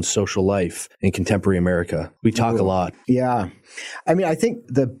political and social life in contemporary America? We talk a lot. Yeah. I think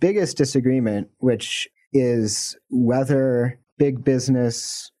the biggest disagreement, which is whether big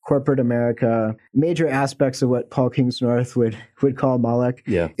business, corporate America, major aspects of what Paul Kingsnorth would call Moloch,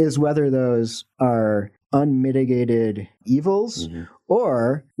 is whether those are unmitigated evils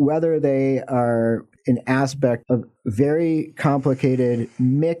or whether they are an aspect of very complicated,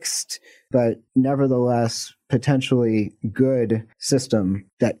 mixed, but nevertheless potentially good system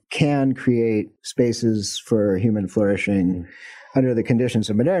that can create spaces for human flourishing under the conditions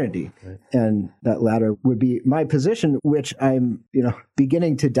of modernity. Right. And that latter would be my position, which I'm,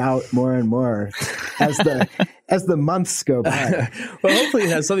 beginning to doubt more and more as the months go by. Well, hopefully it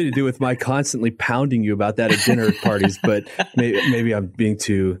has something to do with my constantly pounding you about that at dinner parties, but maybe I'm being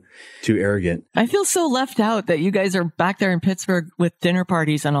too arrogant. I feel so left out that you guys are back there in Pittsburgh with dinner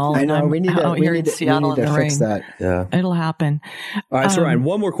parties and all. I know. We need to fix that. Yeah, it'll happen. All right, so Ryan,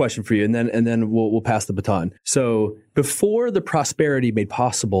 one more question for you, and then we'll pass the baton. So before the prosperity made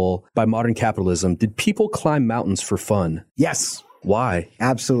possible by modern capitalism, did people climb mountains for fun? Yes. Why?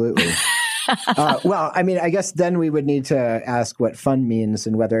 Absolutely. Well, I guess then we would need to ask what fun means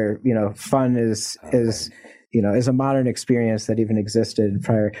and whether, fun is a modern experience that even existed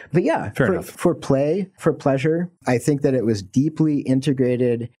prior. But yeah, for play, for pleasure, I think that it was deeply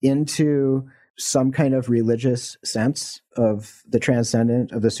integrated into some kind of religious sense of the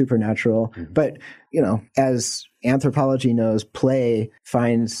transcendent, of the supernatural. Mm-hmm. But, as anthropology knows, play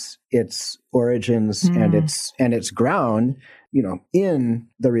finds its origins and its ground, in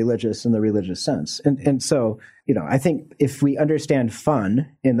the religious sense. And so, I think if we understand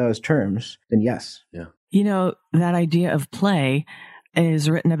fun in those terms, then yes. Yeah. That idea of play is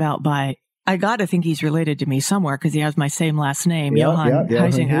written about by, I got to think he's related to me somewhere because he has my same last name, Johann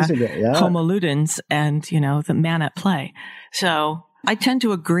Huizinga, Homo Ludens, and, the man at play. So I tend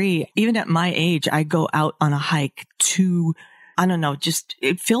to agree. Even at my age, I go out on a hike to, I don't know, just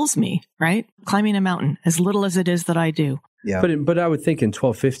it fills me, right? Climbing a mountain, as little as it is that I do. Yeah. But I would think in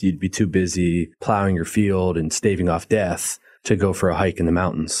 1250, you'd be too busy plowing your field and staving off death to go for a hike in the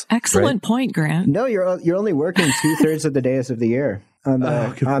mountains. Excellent point, Grant. No, you're only working 2/3 of the days of the year on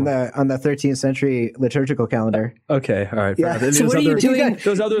the 13th century liturgical calendar. Okay, all right. Yeah. So what are you doing?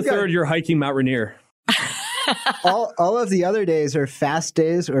 Those other third, you're hiking Mount Rainier. all of the other days are fast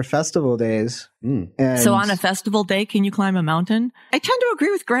days or festival days. And So on a festival day, can you climb a mountain? I tend to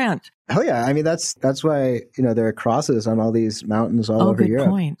agree with Grant. hell yeah, I mean that's why there are crosses on all these mountains all over good Europe.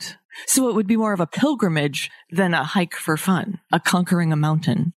 point. So it would be more of a pilgrimage than a hike for fun, a conquering a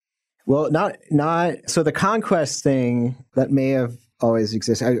mountain. Well, not so the conquest thing that may have always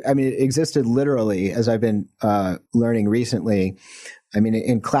existed. I mean, it existed literally, as I've been learning recently. I mean,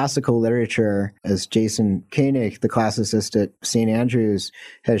 in classical literature, as Jason Koenig, the classicist at St. Andrews,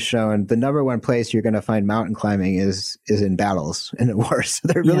 has shown, the number one place you're going to find mountain climbing is in battles and in wars. So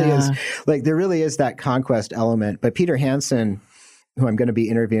there really is that conquest element. But Peter Hansen, who I'm going to be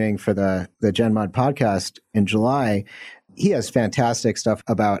interviewing for the GenMod podcast in July, he has fantastic stuff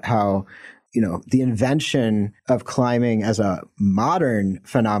about how, the invention of climbing as a modern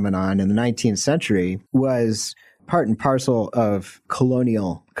phenomenon in the 19th century was part and parcel of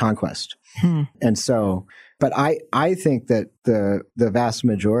colonial conquest. And so, but I think that the vast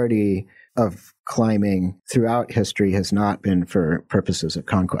majority of climbing throughout history has not been for purposes of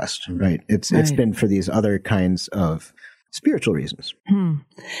conquest, right? It's been for these other kinds of spiritual reasons.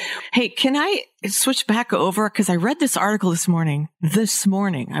 Hey, can I switch back over? Because I read this article this morning.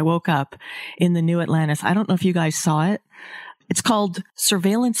 I woke up in the New Atlantis. I don't know if you guys saw it. It's called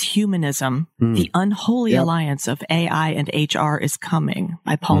Surveillance Humanism, The Unholy Alliance of AI and HR is Coming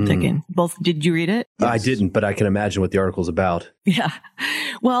by Paul Dicken. Did you read it? Yes. I didn't, but I can imagine what the article's about. Yeah.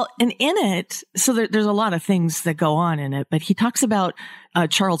 Well, and in it, so there's a lot of things that go on in it, but he talks about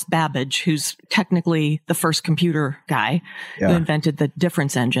Charles Babbage, who's technically the first computer guy who invented the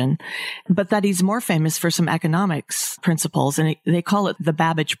difference engine, but that he's more famous for some economics principles. And they call it the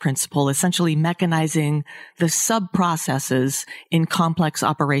Babbage principle, essentially mechanizing the sub-processes in complex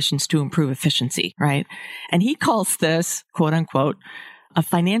operations to improve efficiency, right? And he calls this, quote unquote, a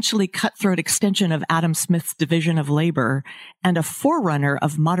financially cutthroat extension of Adam Smith's division of labor and a forerunner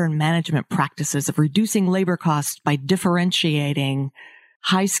of modern management practices of reducing labor costs by differentiating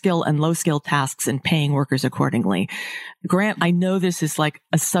high skill and low skill tasks and paying workers accordingly. Grant, I know this is like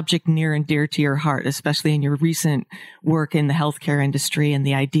a subject near and dear to your heart, especially in your recent work in the healthcare industry and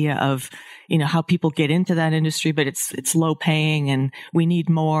the idea of, how people get into that industry, but it's low paying and we need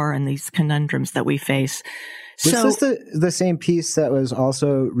more and these conundrums that we face. Was this the same piece that was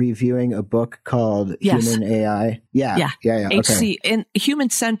also reviewing a book called Human AI? Yeah. HC, and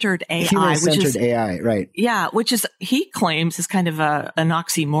human-centered AI. Human-centered AI, right. Yeah, which is, he claims, is kind of an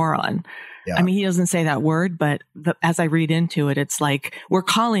oxymoron. Yeah. I mean, he doesn't say that word, but as I read into it, it's like, we're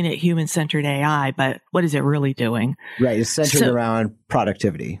calling it human-centered AI, but what is it really doing? Right. It's centered around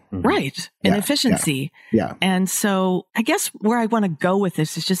productivity. Right. And efficiency. Yeah. And so I guess where I want to go with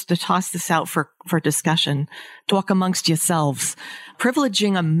this is just to toss this out for discussion, talk amongst yourselves,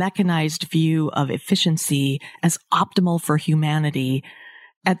 privileging a mechanized view of efficiency as optimal for humanity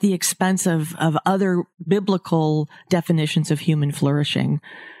at the expense of other biblical definitions of human flourishing.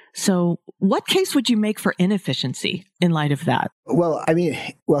 So what case would you make for inefficiency in light of that? Well, I mean,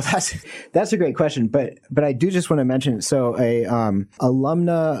 that's a great question, but I do just want to mention, so a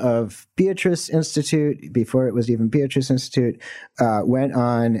alumna of Beatrice Institute, before it was even Beatrice Institute, went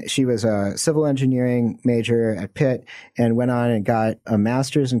on, she was a civil engineering major at Pitt and went on and got a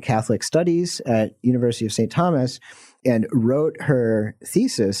master's in Catholic Studies at University of St. Thomas and wrote her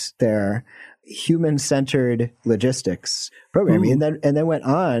thesis there, Human-Centered Logistics Programming, and then went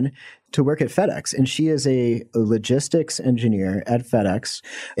on to work at FedEx. And she is a logistics engineer at FedEx,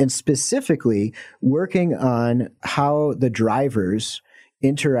 and specifically working on how the drivers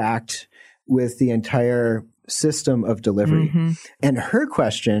interact with the entire system of delivery. Mm-hmm. And her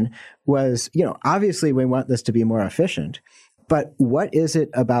question was, obviously we want this to be more efficient, but what is it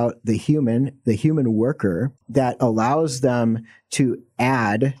about the human worker that allows them to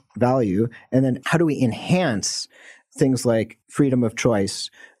add value? And then how do we enhance things like freedom of choice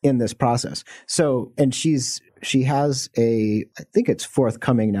in this process? So, and she's she has I think it's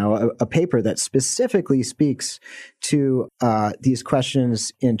forthcoming now, a paper that specifically speaks to these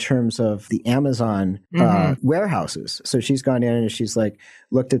questions in terms of the Amazon warehouses. So she's gone in and she's like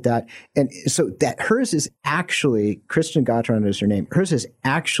looked at that. And so that hers is actually, Kristen Gautran is her name, hers is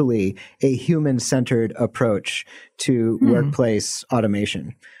actually a human-centered approach to workplace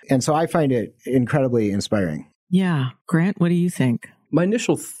automation. And so I find it incredibly inspiring. Yeah. Grant, what do you think? My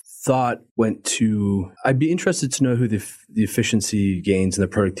initial thought went to, I'd be interested to know who the efficiency gains and the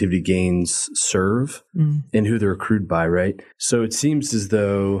productivity gains serve and who they're accrued by, right? So it seems as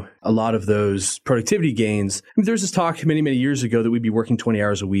though a lot of those productivity gains, there's this talk many, many years ago that we'd be working 20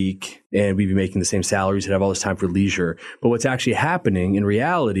 hours a week and we'd be making the same salaries and have all this time for leisure. But what's actually happening in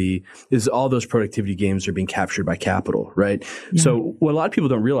reality is all those productivity gains are being captured by capital, right? Yeah. So what a lot of people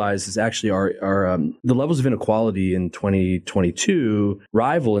don't realize is actually the levels of inequality in 2022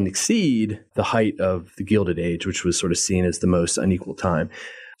 rival and exceed the height of the Gilded Age, which was sort of seen as the most unequal time.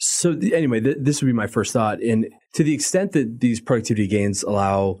 So anyway, this would be my first thought. And to the extent that these productivity gains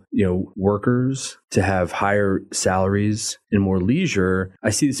allow, workers to have higher salaries and more leisure, I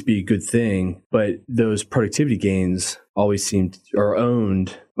see this to be a good thing. But those productivity gains always are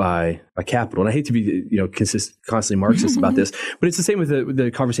owned by capital. And I hate to be, constantly Marxist about this, but it's the same with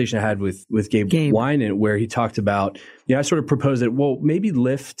the conversation I had with Gabe Winan, where he talked about, I sort of proposed that, well, maybe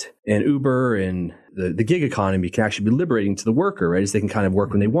Lyft and Uber and the gig economy can actually be liberating to the worker, right? As they can kind of work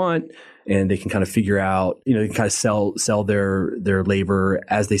when they want and they can kind of figure out, they can kind of sell their labor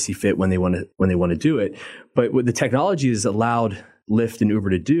as they see fit when they want to do it. But what the technology has allowed Lyft and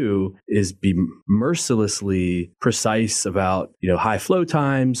Uber to do is be mercilessly precise about, high flow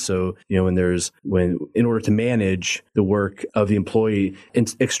times. So, in order to manage the work of the employee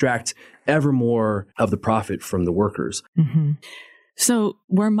and extract ever more of the profit from the workers. Mm-hmm. So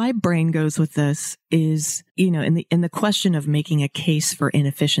where my brain goes with this is, in the question of making a case for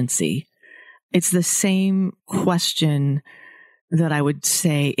inefficiency, it's the same question that I would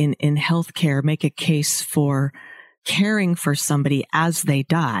say in healthcare, make a case for caring for somebody as they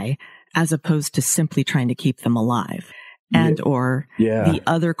die, as opposed to simply trying to keep them alive. The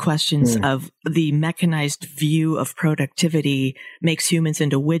other questions of the mechanized view of productivity makes humans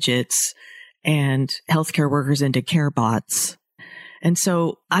into widgets and healthcare workers into care bots. And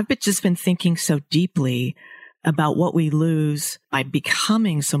so I've just been thinking so deeply about what we lose by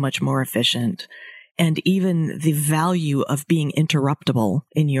becoming so much more efficient, and even the value of being interruptible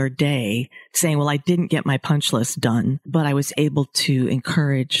in your day, saying, well, I didn't get my punch list done, but I was able to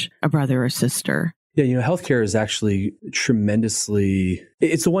encourage a brother or sister. Yeah, healthcare is actually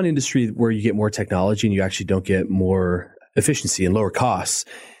it's the one industry where you get more technology and you actually don't get more efficiency and lower costs.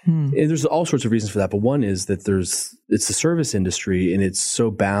 And there's all sorts of reasons for that. But one is that it's a service industry and it's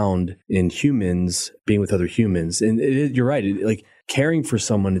so bound in humans being with other humans. And you're right. Caring for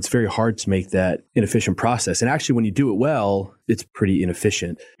someone, it's very hard to make that inefficient process. And actually, when you do it well, it's pretty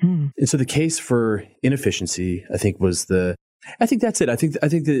inefficient. And so the case for inefficiency, I think that's it. I think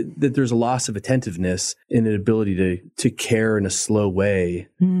that there's a loss of attentiveness and an ability to care in a slow way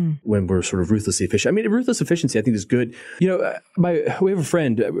when we're sort of ruthlessly efficient. I mean, ruthless efficiency, I think, is good. We have a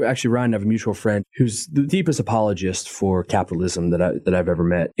friend, actually, Ryan, I have a mutual friend who's the deepest apologist for capitalism that I've ever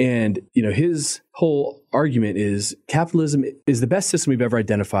met. And, his whole argument is capitalism is the best system we've ever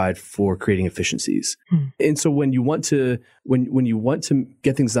identified for creating efficiencies. And so when you want to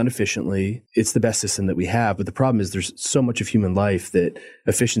get things done efficiently, it's the best system that we have. But the problem is there's so much of human life that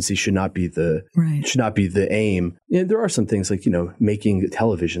efficiency should not be the aim. And there are some things like, making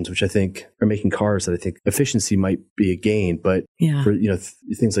televisions, which I think are making cars that I think efficiency might be a gain. But for,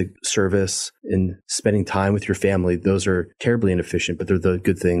 things like service and spending time with your family, those are terribly inefficient, but they're the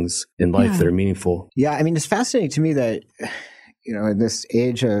good things in life that are meaningful. Yeah. I mean, it's fascinating to me that, in this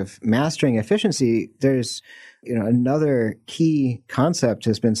age of mastering efficiency, there's, another key concept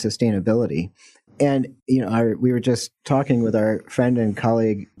has been sustainability. And, we were just talking with our friend and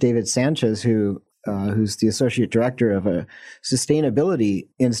colleague, David Sanchez, who's the associate director of a sustainability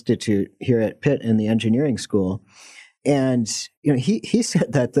institute here at Pitt in the engineering school. And, he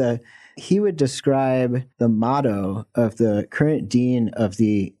said that he would describe the motto of the current dean of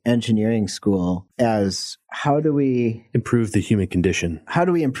the engineering school as, how do we improve the human condition? How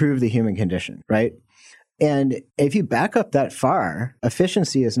do we improve the human condition, right? And if you back up that far,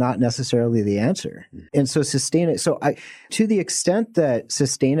 efficiency is not necessarily the answer. And so to the extent that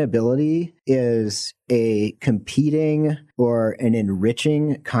sustainability is a competing or an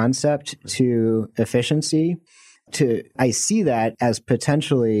enriching concept to efficiency, I see that as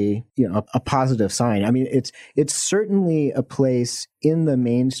potentially, a positive sign. I mean, it's certainly a place in the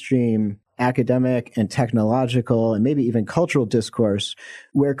mainstream academic and technological and maybe even cultural discourse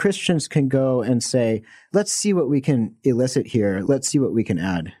where Christians can go and say, let's see what we can elicit here. Let's see what we can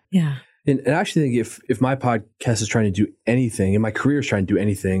add. Yeah. And I actually think if my podcast is trying to do anything, and my career is trying to do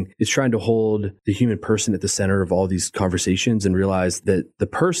anything, it's trying to hold the human person at the center of all these conversations and realize that the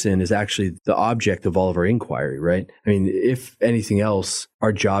person is actually the object of all of our inquiry, right? I mean, if anything else,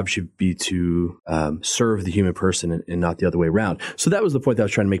 our job should be to serve the human person and not the other way around. So that was the point that I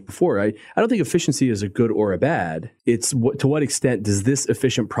was trying to make before. I don't think efficiency is a good or a bad. It's to what extent does this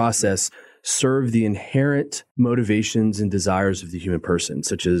efficient process serve the inherent motivations and desires of the human person,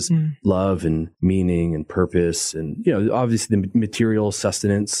 such as love and meaning and purpose and, obviously the material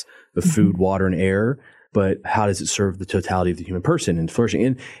sustenance of food, water, and air. But how does it serve the totality of the human person and flourishing?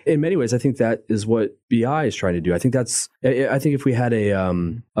 And in many ways, I think that is what BI is trying to do. I think if we had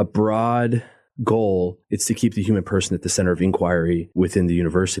a broad goal, it's to keep the human person at the center of inquiry within the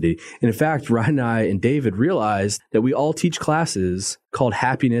university. And in fact, Ryan and I and David realized that we all teach classes called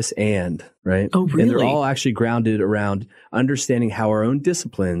Happiness and, right? Oh, really? And they're all actually grounded around understanding how our own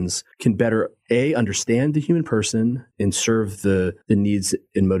disciplines can better, understand the human person and serve the needs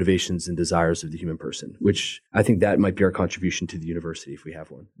and motivations and desires of the human person, which I think that might be our contribution to the university if we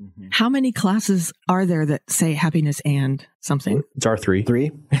have one. Mm-hmm. How many classes are there that say happiness and something? It's our three.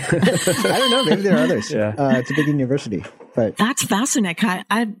 I don't know. Maybe there are others. Yeah. It's a big university. But That's fascinating.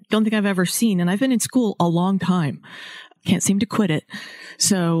 I don't think I've ever seen, and I've been in school a long time. Can't seem to quit it.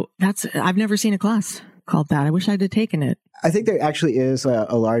 So I've never seen a class called that. I wish I'd have taken it. I think there actually is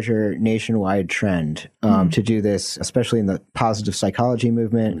a larger nationwide trend to do this, especially in the positive psychology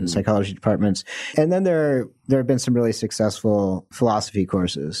movement and psychology departments. And then there have been some really successful philosophy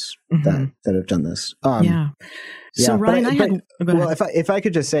courses that have done this. Yeah. So Ryan, if I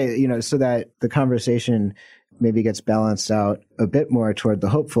could just say, so that the conversation maybe gets balanced out a bit more toward the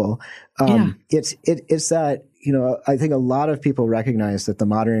hopeful, it's that, I think a lot of people recognize that the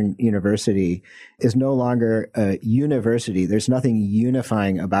modern university is no longer a university. There's nothing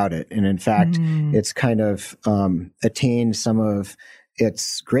unifying about it. And in fact, it's kind of attained some of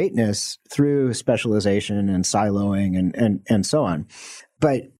its greatness through specialization and siloing and so on.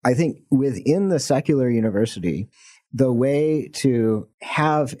 But I think within the secular university, the way to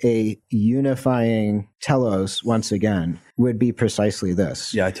have a unifying telos once again would be precisely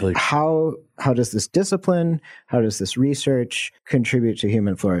this. Yeah, I totally agree. How does this discipline, how does this research contribute to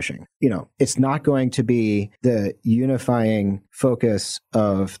human flourishing? It's not going to be the unifying focus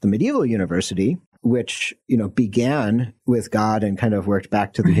of the medieval university, which, began with God and kind of worked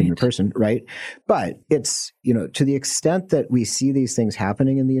back to the human person, right? But it's, to the extent that we see these things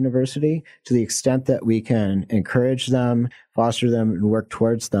happening in the university, to the extent that we can encourage them, foster them, and work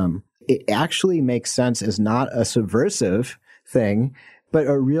towards them, it actually makes sense as not a subversive thing, but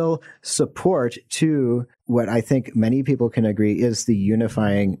a real support to what I think many people can agree is the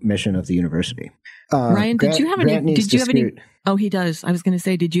unifying mission of the university. Ryan, did you have any? Oh, he does. I was going to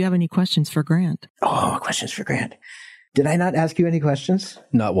say, did you have any questions for Grant? Oh, questions for Grant. Did I not ask you any questions?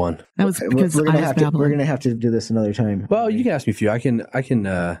 Not one. That was because we're going to have to do this another time. Well, you can ask me a few. I can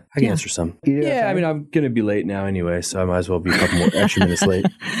answer some. Yeah, I mean, I'm going to be late now anyway, so I might as well be a couple more extra minutes late.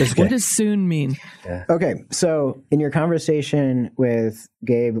 That's okay. What does soon mean? Yeah. Okay, so in your conversation with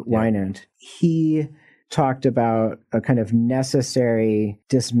Gabe Wynant, he talked about a kind of necessary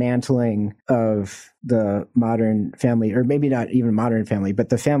dismantling of the modern family, or maybe not even modern family, but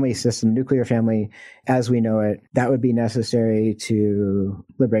the family system, nuclear family as we know it. That would be necessary to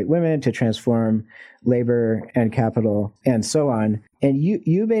liberate women, to transform labor and capital, and so on. And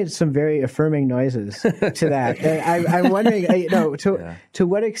you made some very affirming noises to that. And I'm wondering, to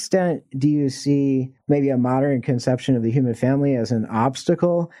what extent do you see maybe a modern conception of the human family as an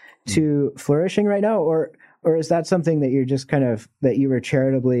obstacle to flourishing right now, or is that something that you're just that you were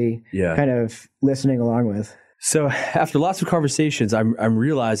charitably kind of listening along with? So after lots of conversations, I'm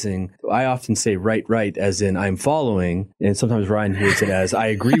realizing I often say right, as in I'm following, and sometimes Ryan hears it as I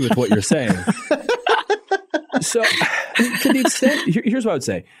agree with what you're saying. So to the extent, here's what I would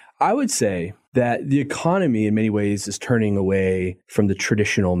say. I would say that the economy in many ways is turning away from the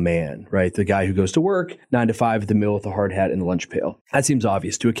traditional man, right? The guy who goes to work 9 to 5 at the mill with a hard hat and a lunch pail. That seems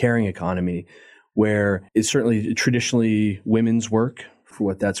obvious to a caring economy where it's certainly traditionally women's work, for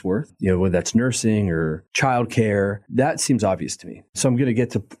what that's worth, whether that's nursing or childcare. That seems obvious to me. So I'm going to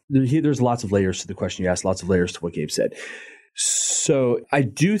get to, there's lots of layers to the question you asked, lots of layers to what Gabe said. So I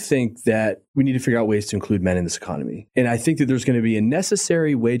do think that we need to figure out ways to include men in this economy. And I think that there's going to be a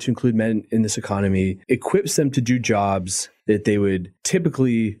necessary way to include men in this economy, equips them to do jobs that they would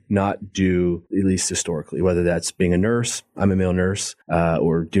typically not do, at least historically, whether that's being a nurse, I'm a male nurse,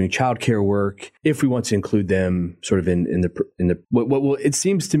 or doing childcare work, if we want to include them sort of in the what will, it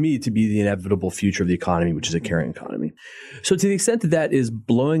seems to me to be the inevitable future of the economy, which is a caring economy. So to the extent that that is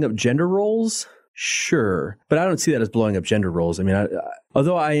blowing up gender roles, sure. But I don't see that as blowing up gender roles. I mean,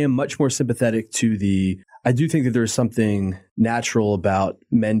 although I am much more sympathetic to I do think that there's something natural about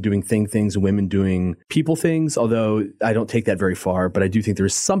men doing things and women doing people things, although I don't take that very far, but I do think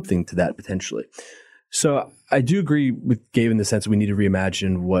there's something to that potentially. So I do agree with Gabe in the sense that we need to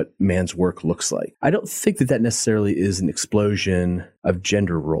reimagine what man's work looks like. I don't think that that necessarily is an explosion of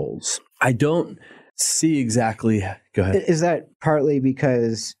gender roles. I don't see exactly. Go ahead. Is that partly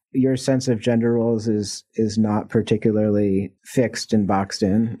because your sense of gender roles is not particularly fixed and boxed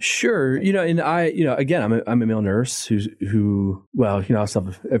in? Sure. And again, I'm a male nurse who I still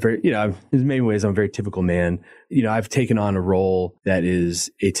have a very, in many ways, I'm a very typical man. I've taken on a role that is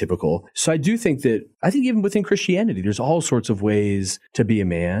atypical. So I do think that, even within Christianity, there's all sorts of ways to be a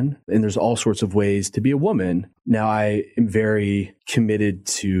man and there's all sorts of ways to be a woman. Now, I am very committed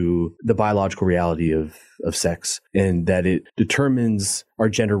to the biological reality of sex and that it determines our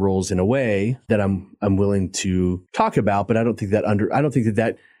gender roles in a way that I'm willing to talk about, but I don't think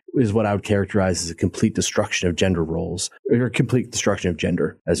that is what I would characterize as a complete destruction of gender roles or complete destruction of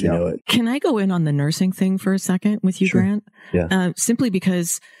gender as we know it. Can I go in on the nursing thing for a second with you, Sure. Grant? Yeah. Simply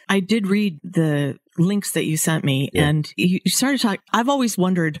because I did read the links that you sent me and you started talking. I've always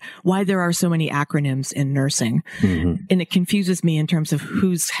wondered why there are so many acronyms in nursing. Mm-hmm. And it confuses me in terms of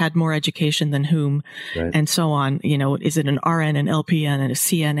who's had more education than whom and so on. Is it an RN, an LPN, and a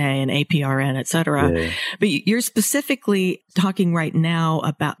CNA, an APRN, et cetera? Yeah. But you're specifically talking right now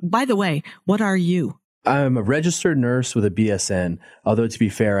about, by the way, what are you? I'm a registered nurse with a BSN, although to be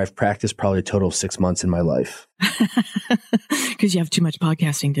fair, I've practiced probably a total of 6 months in my life. Because you have too much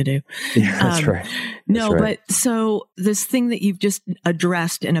podcasting to do. Yeah, that's right. But so this thing that you've just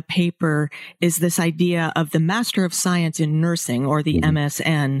addressed in a paper is this idea of the Master of Science in Nursing, or the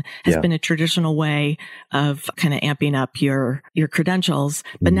MSN, has been a traditional way of kind of amping up your credentials,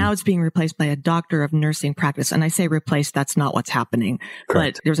 but now it's being replaced by a Doctor of Nursing Practice. And I say replaced, that's not what's happening.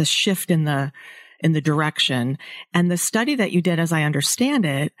 Correct. But there's a shift in the direction. And the study that you did, as I understand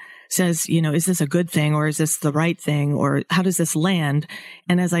it, says, is this a good thing or is this the right thing or how does this land?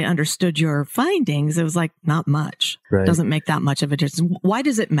 And as I understood your findings, it was like, not much. Right. Doesn't make that much of a difference. Why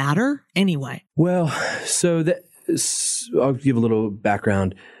does it matter anyway? Well, so I'll give a little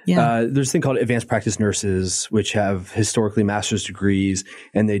background. Yeah. There's a thing called advanced practice nurses, which have historically master's degrees,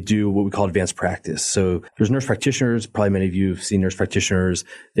 and they do what we call advanced practice. So there's nurse practitioners. Probably many of you have seen nurse practitioners.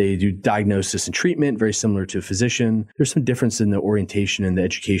 They do diagnosis and treatment, very similar to a physician. There's some difference in the orientation and the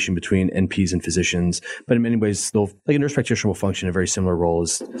education between NPs and physicians, but in many ways, like a nurse practitioner will function in a very similar role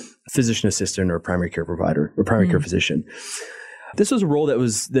as a physician assistant or a primary care provider or primary care physician. This was a role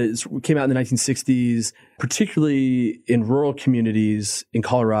that came out in the 1960s, particularly in rural communities in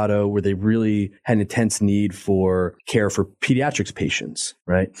Colorado where they really had an intense need for care for pediatrics patients,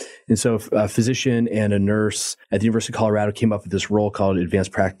 right? And so a physician and a nurse at the University of Colorado came up with this role called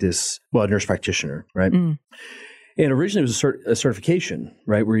advanced practice, a nurse practitioner, right? Mm. And originally it was a certification,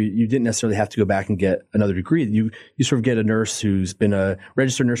 right, where you didn't necessarily have to go back and get another degree. You sort of get a nurse who's been a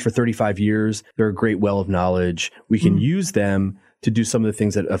registered nurse for 35 years. They're a great well of knowledge. We can use them to do some of the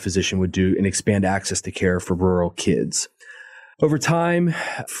things that a physician would do and expand access to care for rural kids. Over time,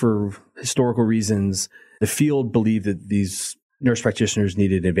 for historical reasons, the field believed that these nurse practitioners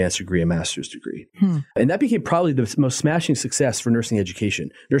needed an advanced degree, a master's degree. And that became probably the most smashing success for nursing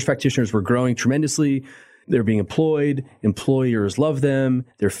education. Nurse practitioners were growing tremendously. They're being employed. Employers love them.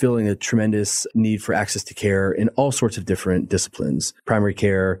 They're filling a tremendous need for access to care in all sorts of different disciplines. Primary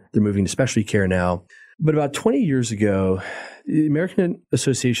care, they're moving to specialty care now. But about 20 years ago, the American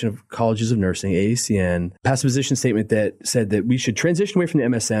Association of Colleges of Nursing, AACN, passed a position statement that said that we should transition away from the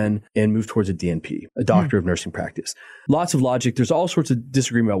MSN and move towards a DNP, a Doctor of Nursing Practice. Lots of logic. There's all sorts of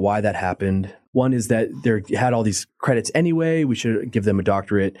disagreement about why that happened. One is that they had all these credits anyway. We should give them a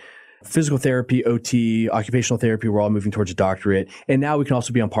doctorate. Physical therapy, OT, occupational therapy, we're all moving towards a doctorate. And now we can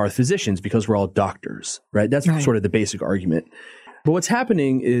also be on par with physicians because we're all doctors, right? That's sort of the basic argument. But what's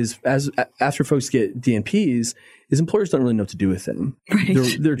happening is after folks get DNPs, is employers don't really know what to do with them.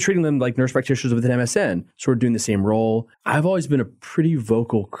 Right. They're treating them like nurse practitioners with an MSN, sort of doing the same role. I've always been a pretty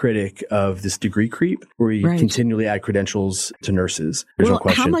vocal critic of this degree creep where we continually add credentials to nurses. There's no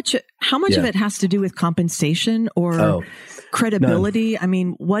question. How much of it has to do with compensation or credibility? I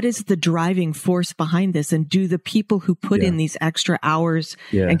mean, what is the driving force behind this? And do the people who put in these extra hours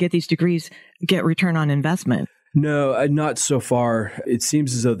and get these degrees get return on investment? No, not so far. It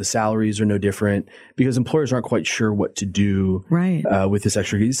seems as though the salaries are no different because employers aren't quite sure what to do with this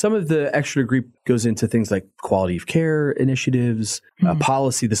extra degree. Some of the extra degree goes into things like quality of care initiatives,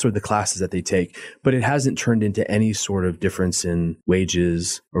 policy, the sort of the classes that they take, but it hasn't turned into any sort of difference in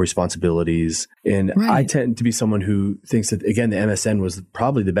wages or responsibilities. And I tend to be someone who thinks that, again, the MSN was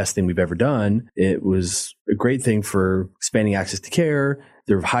probably the best thing we've ever done. It was a great thing for expanding access to care.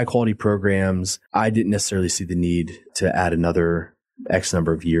 There are high quality programs. I didn't necessarily see the need to add another X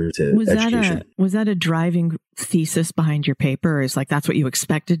number of years to education. Was that a driving thesis behind your paper? Is like that's what you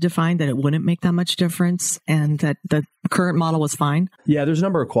expected to find, that it wouldn't make that much difference and that the current model was fine? Yeah, there's a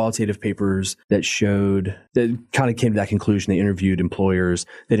number of qualitative papers that showed that kind of came to that conclusion. They interviewed employers.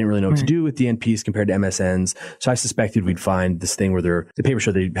 They didn't really know what to do with DNPs compared to MSNs. So I suspected we'd find this thing where the paper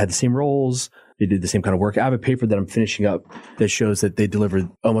showed they had the same roles. They did the same kind of work. I have a paper that I'm finishing up that shows that they delivered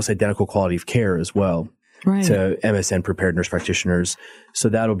almost identical quality of care as well to MSN prepared nurse practitioners. So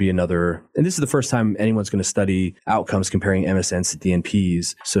that'll be another, and this is the first time anyone's going to study outcomes comparing MSNs to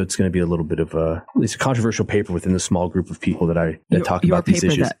DNPs. So it's going to be a little bit of at least a controversial paper within the small group of people that talk about these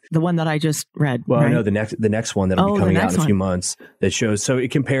issues. The one that I just read. Well, I know the next one that'll be coming out in a few months that shows, so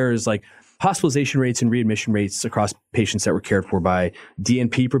it compares like hospitalization rates and readmission rates across patients that were cared for by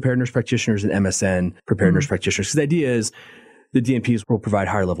DNP prepared nurse practitioners and MSN prepared nurse practitioners. Because the idea is the DNPs will provide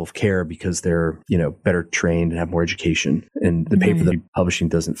higher level of care because they're, better trained and have more education. And the paper that I'm publishing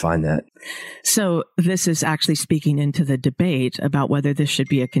doesn't find that. So this is actually speaking into the debate about whether this should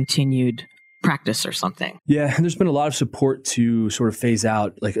be a continued practice or something. Yeah, and there's been a lot of support to sort of phase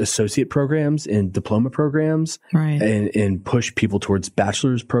out like associate programs and diploma programs and push people towards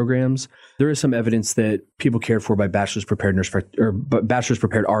bachelor's programs. There is some evidence that people cared for by bachelor's prepared bachelor's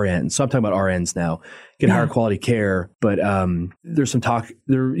prepared RNs. So I'm talking about RNs now, get higher quality care. But there's some talk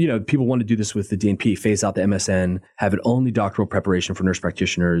there, people want to do this with the DNP, phase out the MSN, have it only doctoral preparation for nurse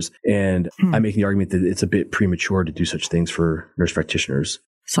practitioners. And I'm making the argument that it's a bit premature to do such things for nurse practitioners.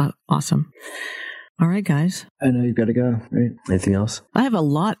 So awesome. All right, guys. I know you've got to go, right? Anything else? I have a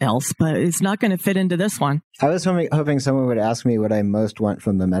lot else, but it's not going to fit into this one. I was hoping someone would ask me what I most want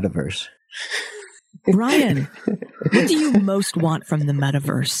from the metaverse. Ryan, what do you most want from the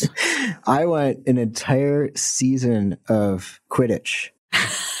metaverse? I want an entire season of Quidditch.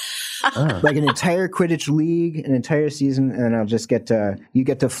 Like an entire Quidditch league, an entire season, and I'll just you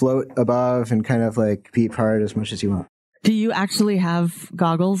get to float above and kind of like peep hard as much as you want. Do you actually have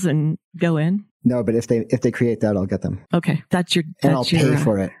goggles and go in? No, but if they create that, I'll get them. Okay, and I'll pay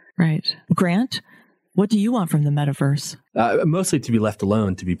for it. Right, Grant. What do you want from the metaverse? Mostly to be left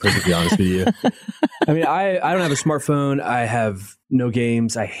alone, to be perfectly honest with you. I mean, I don't have a smartphone. I have no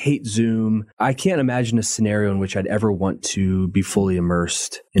games. I hate Zoom. I can't imagine a scenario in which I'd ever want to be fully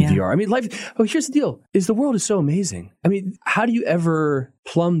immersed in VR. I mean, here's the deal, is the world is so amazing. I mean, how do you ever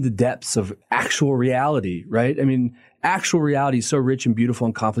plumb the depths of actual reality, right? I mean, actual reality is so rich and beautiful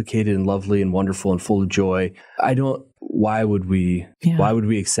and complicated and lovely and wonderful and full of joy. Why would we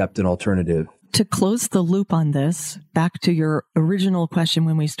accept an alternative? To close the loop on this, back to your original question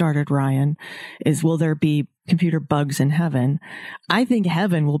when we started, Ryan, is will there be computer bugs in heaven? I think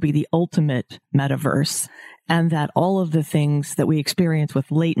heaven will be the ultimate metaverse, and that all of the things that we experience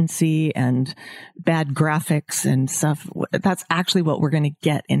with latency and bad graphics and stuff, that's actually what we're going to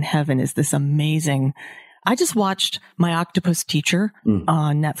get in heaven, is this amazing. I just watched My Octopus Teacher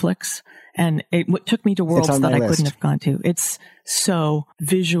on Netflix, and it took me to worlds that I couldn't have gone to. It's so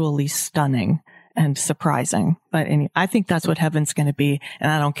visually stunning and surprising. But I think that's what heaven's going to be, and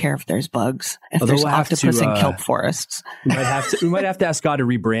I don't care if there's bugs, if there's octopus and kelp forests. We might have to ask God to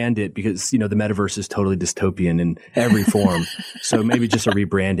rebrand it because, the metaverse is totally dystopian in every form. So maybe just a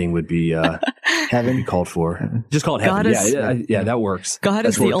rebranding would be called for. Just call it heaven. Yeah, that works. God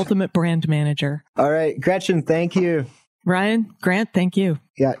is the ultimate brand manager. All right, Gretchen, thank you. Ryan, Grant, thank you.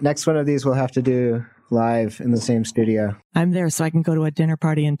 Yeah, next one of these we'll have to do live in the same studio. I'm there so I can go to a dinner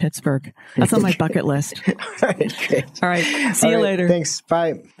party in Pittsburgh. That's on my bucket list. All right, great. All right, see you later. Thanks.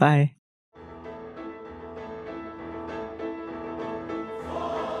 Bye. Bye.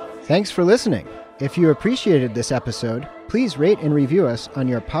 Thanks for listening. If you appreciated this episode, please rate and review us on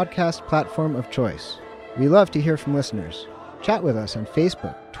your podcast platform of choice. We love to hear from listeners. Chat with us on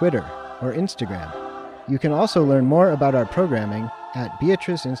Facebook, Twitter, or Instagram. You can also learn more about our programming at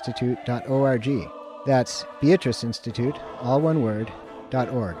beatriceinstitute.org. That's Beatrice Institute, all one word,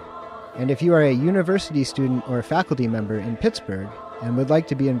 .org. And if you are a university student or faculty member in Pittsburgh and would like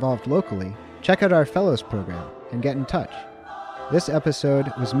to be involved locally, check out our Fellows program and get in touch. This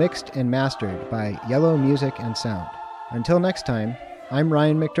episode was mixed and mastered by Yellow Music and Sound. Until next time, I'm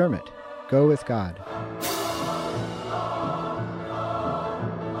Ryan McDermott. Go with God.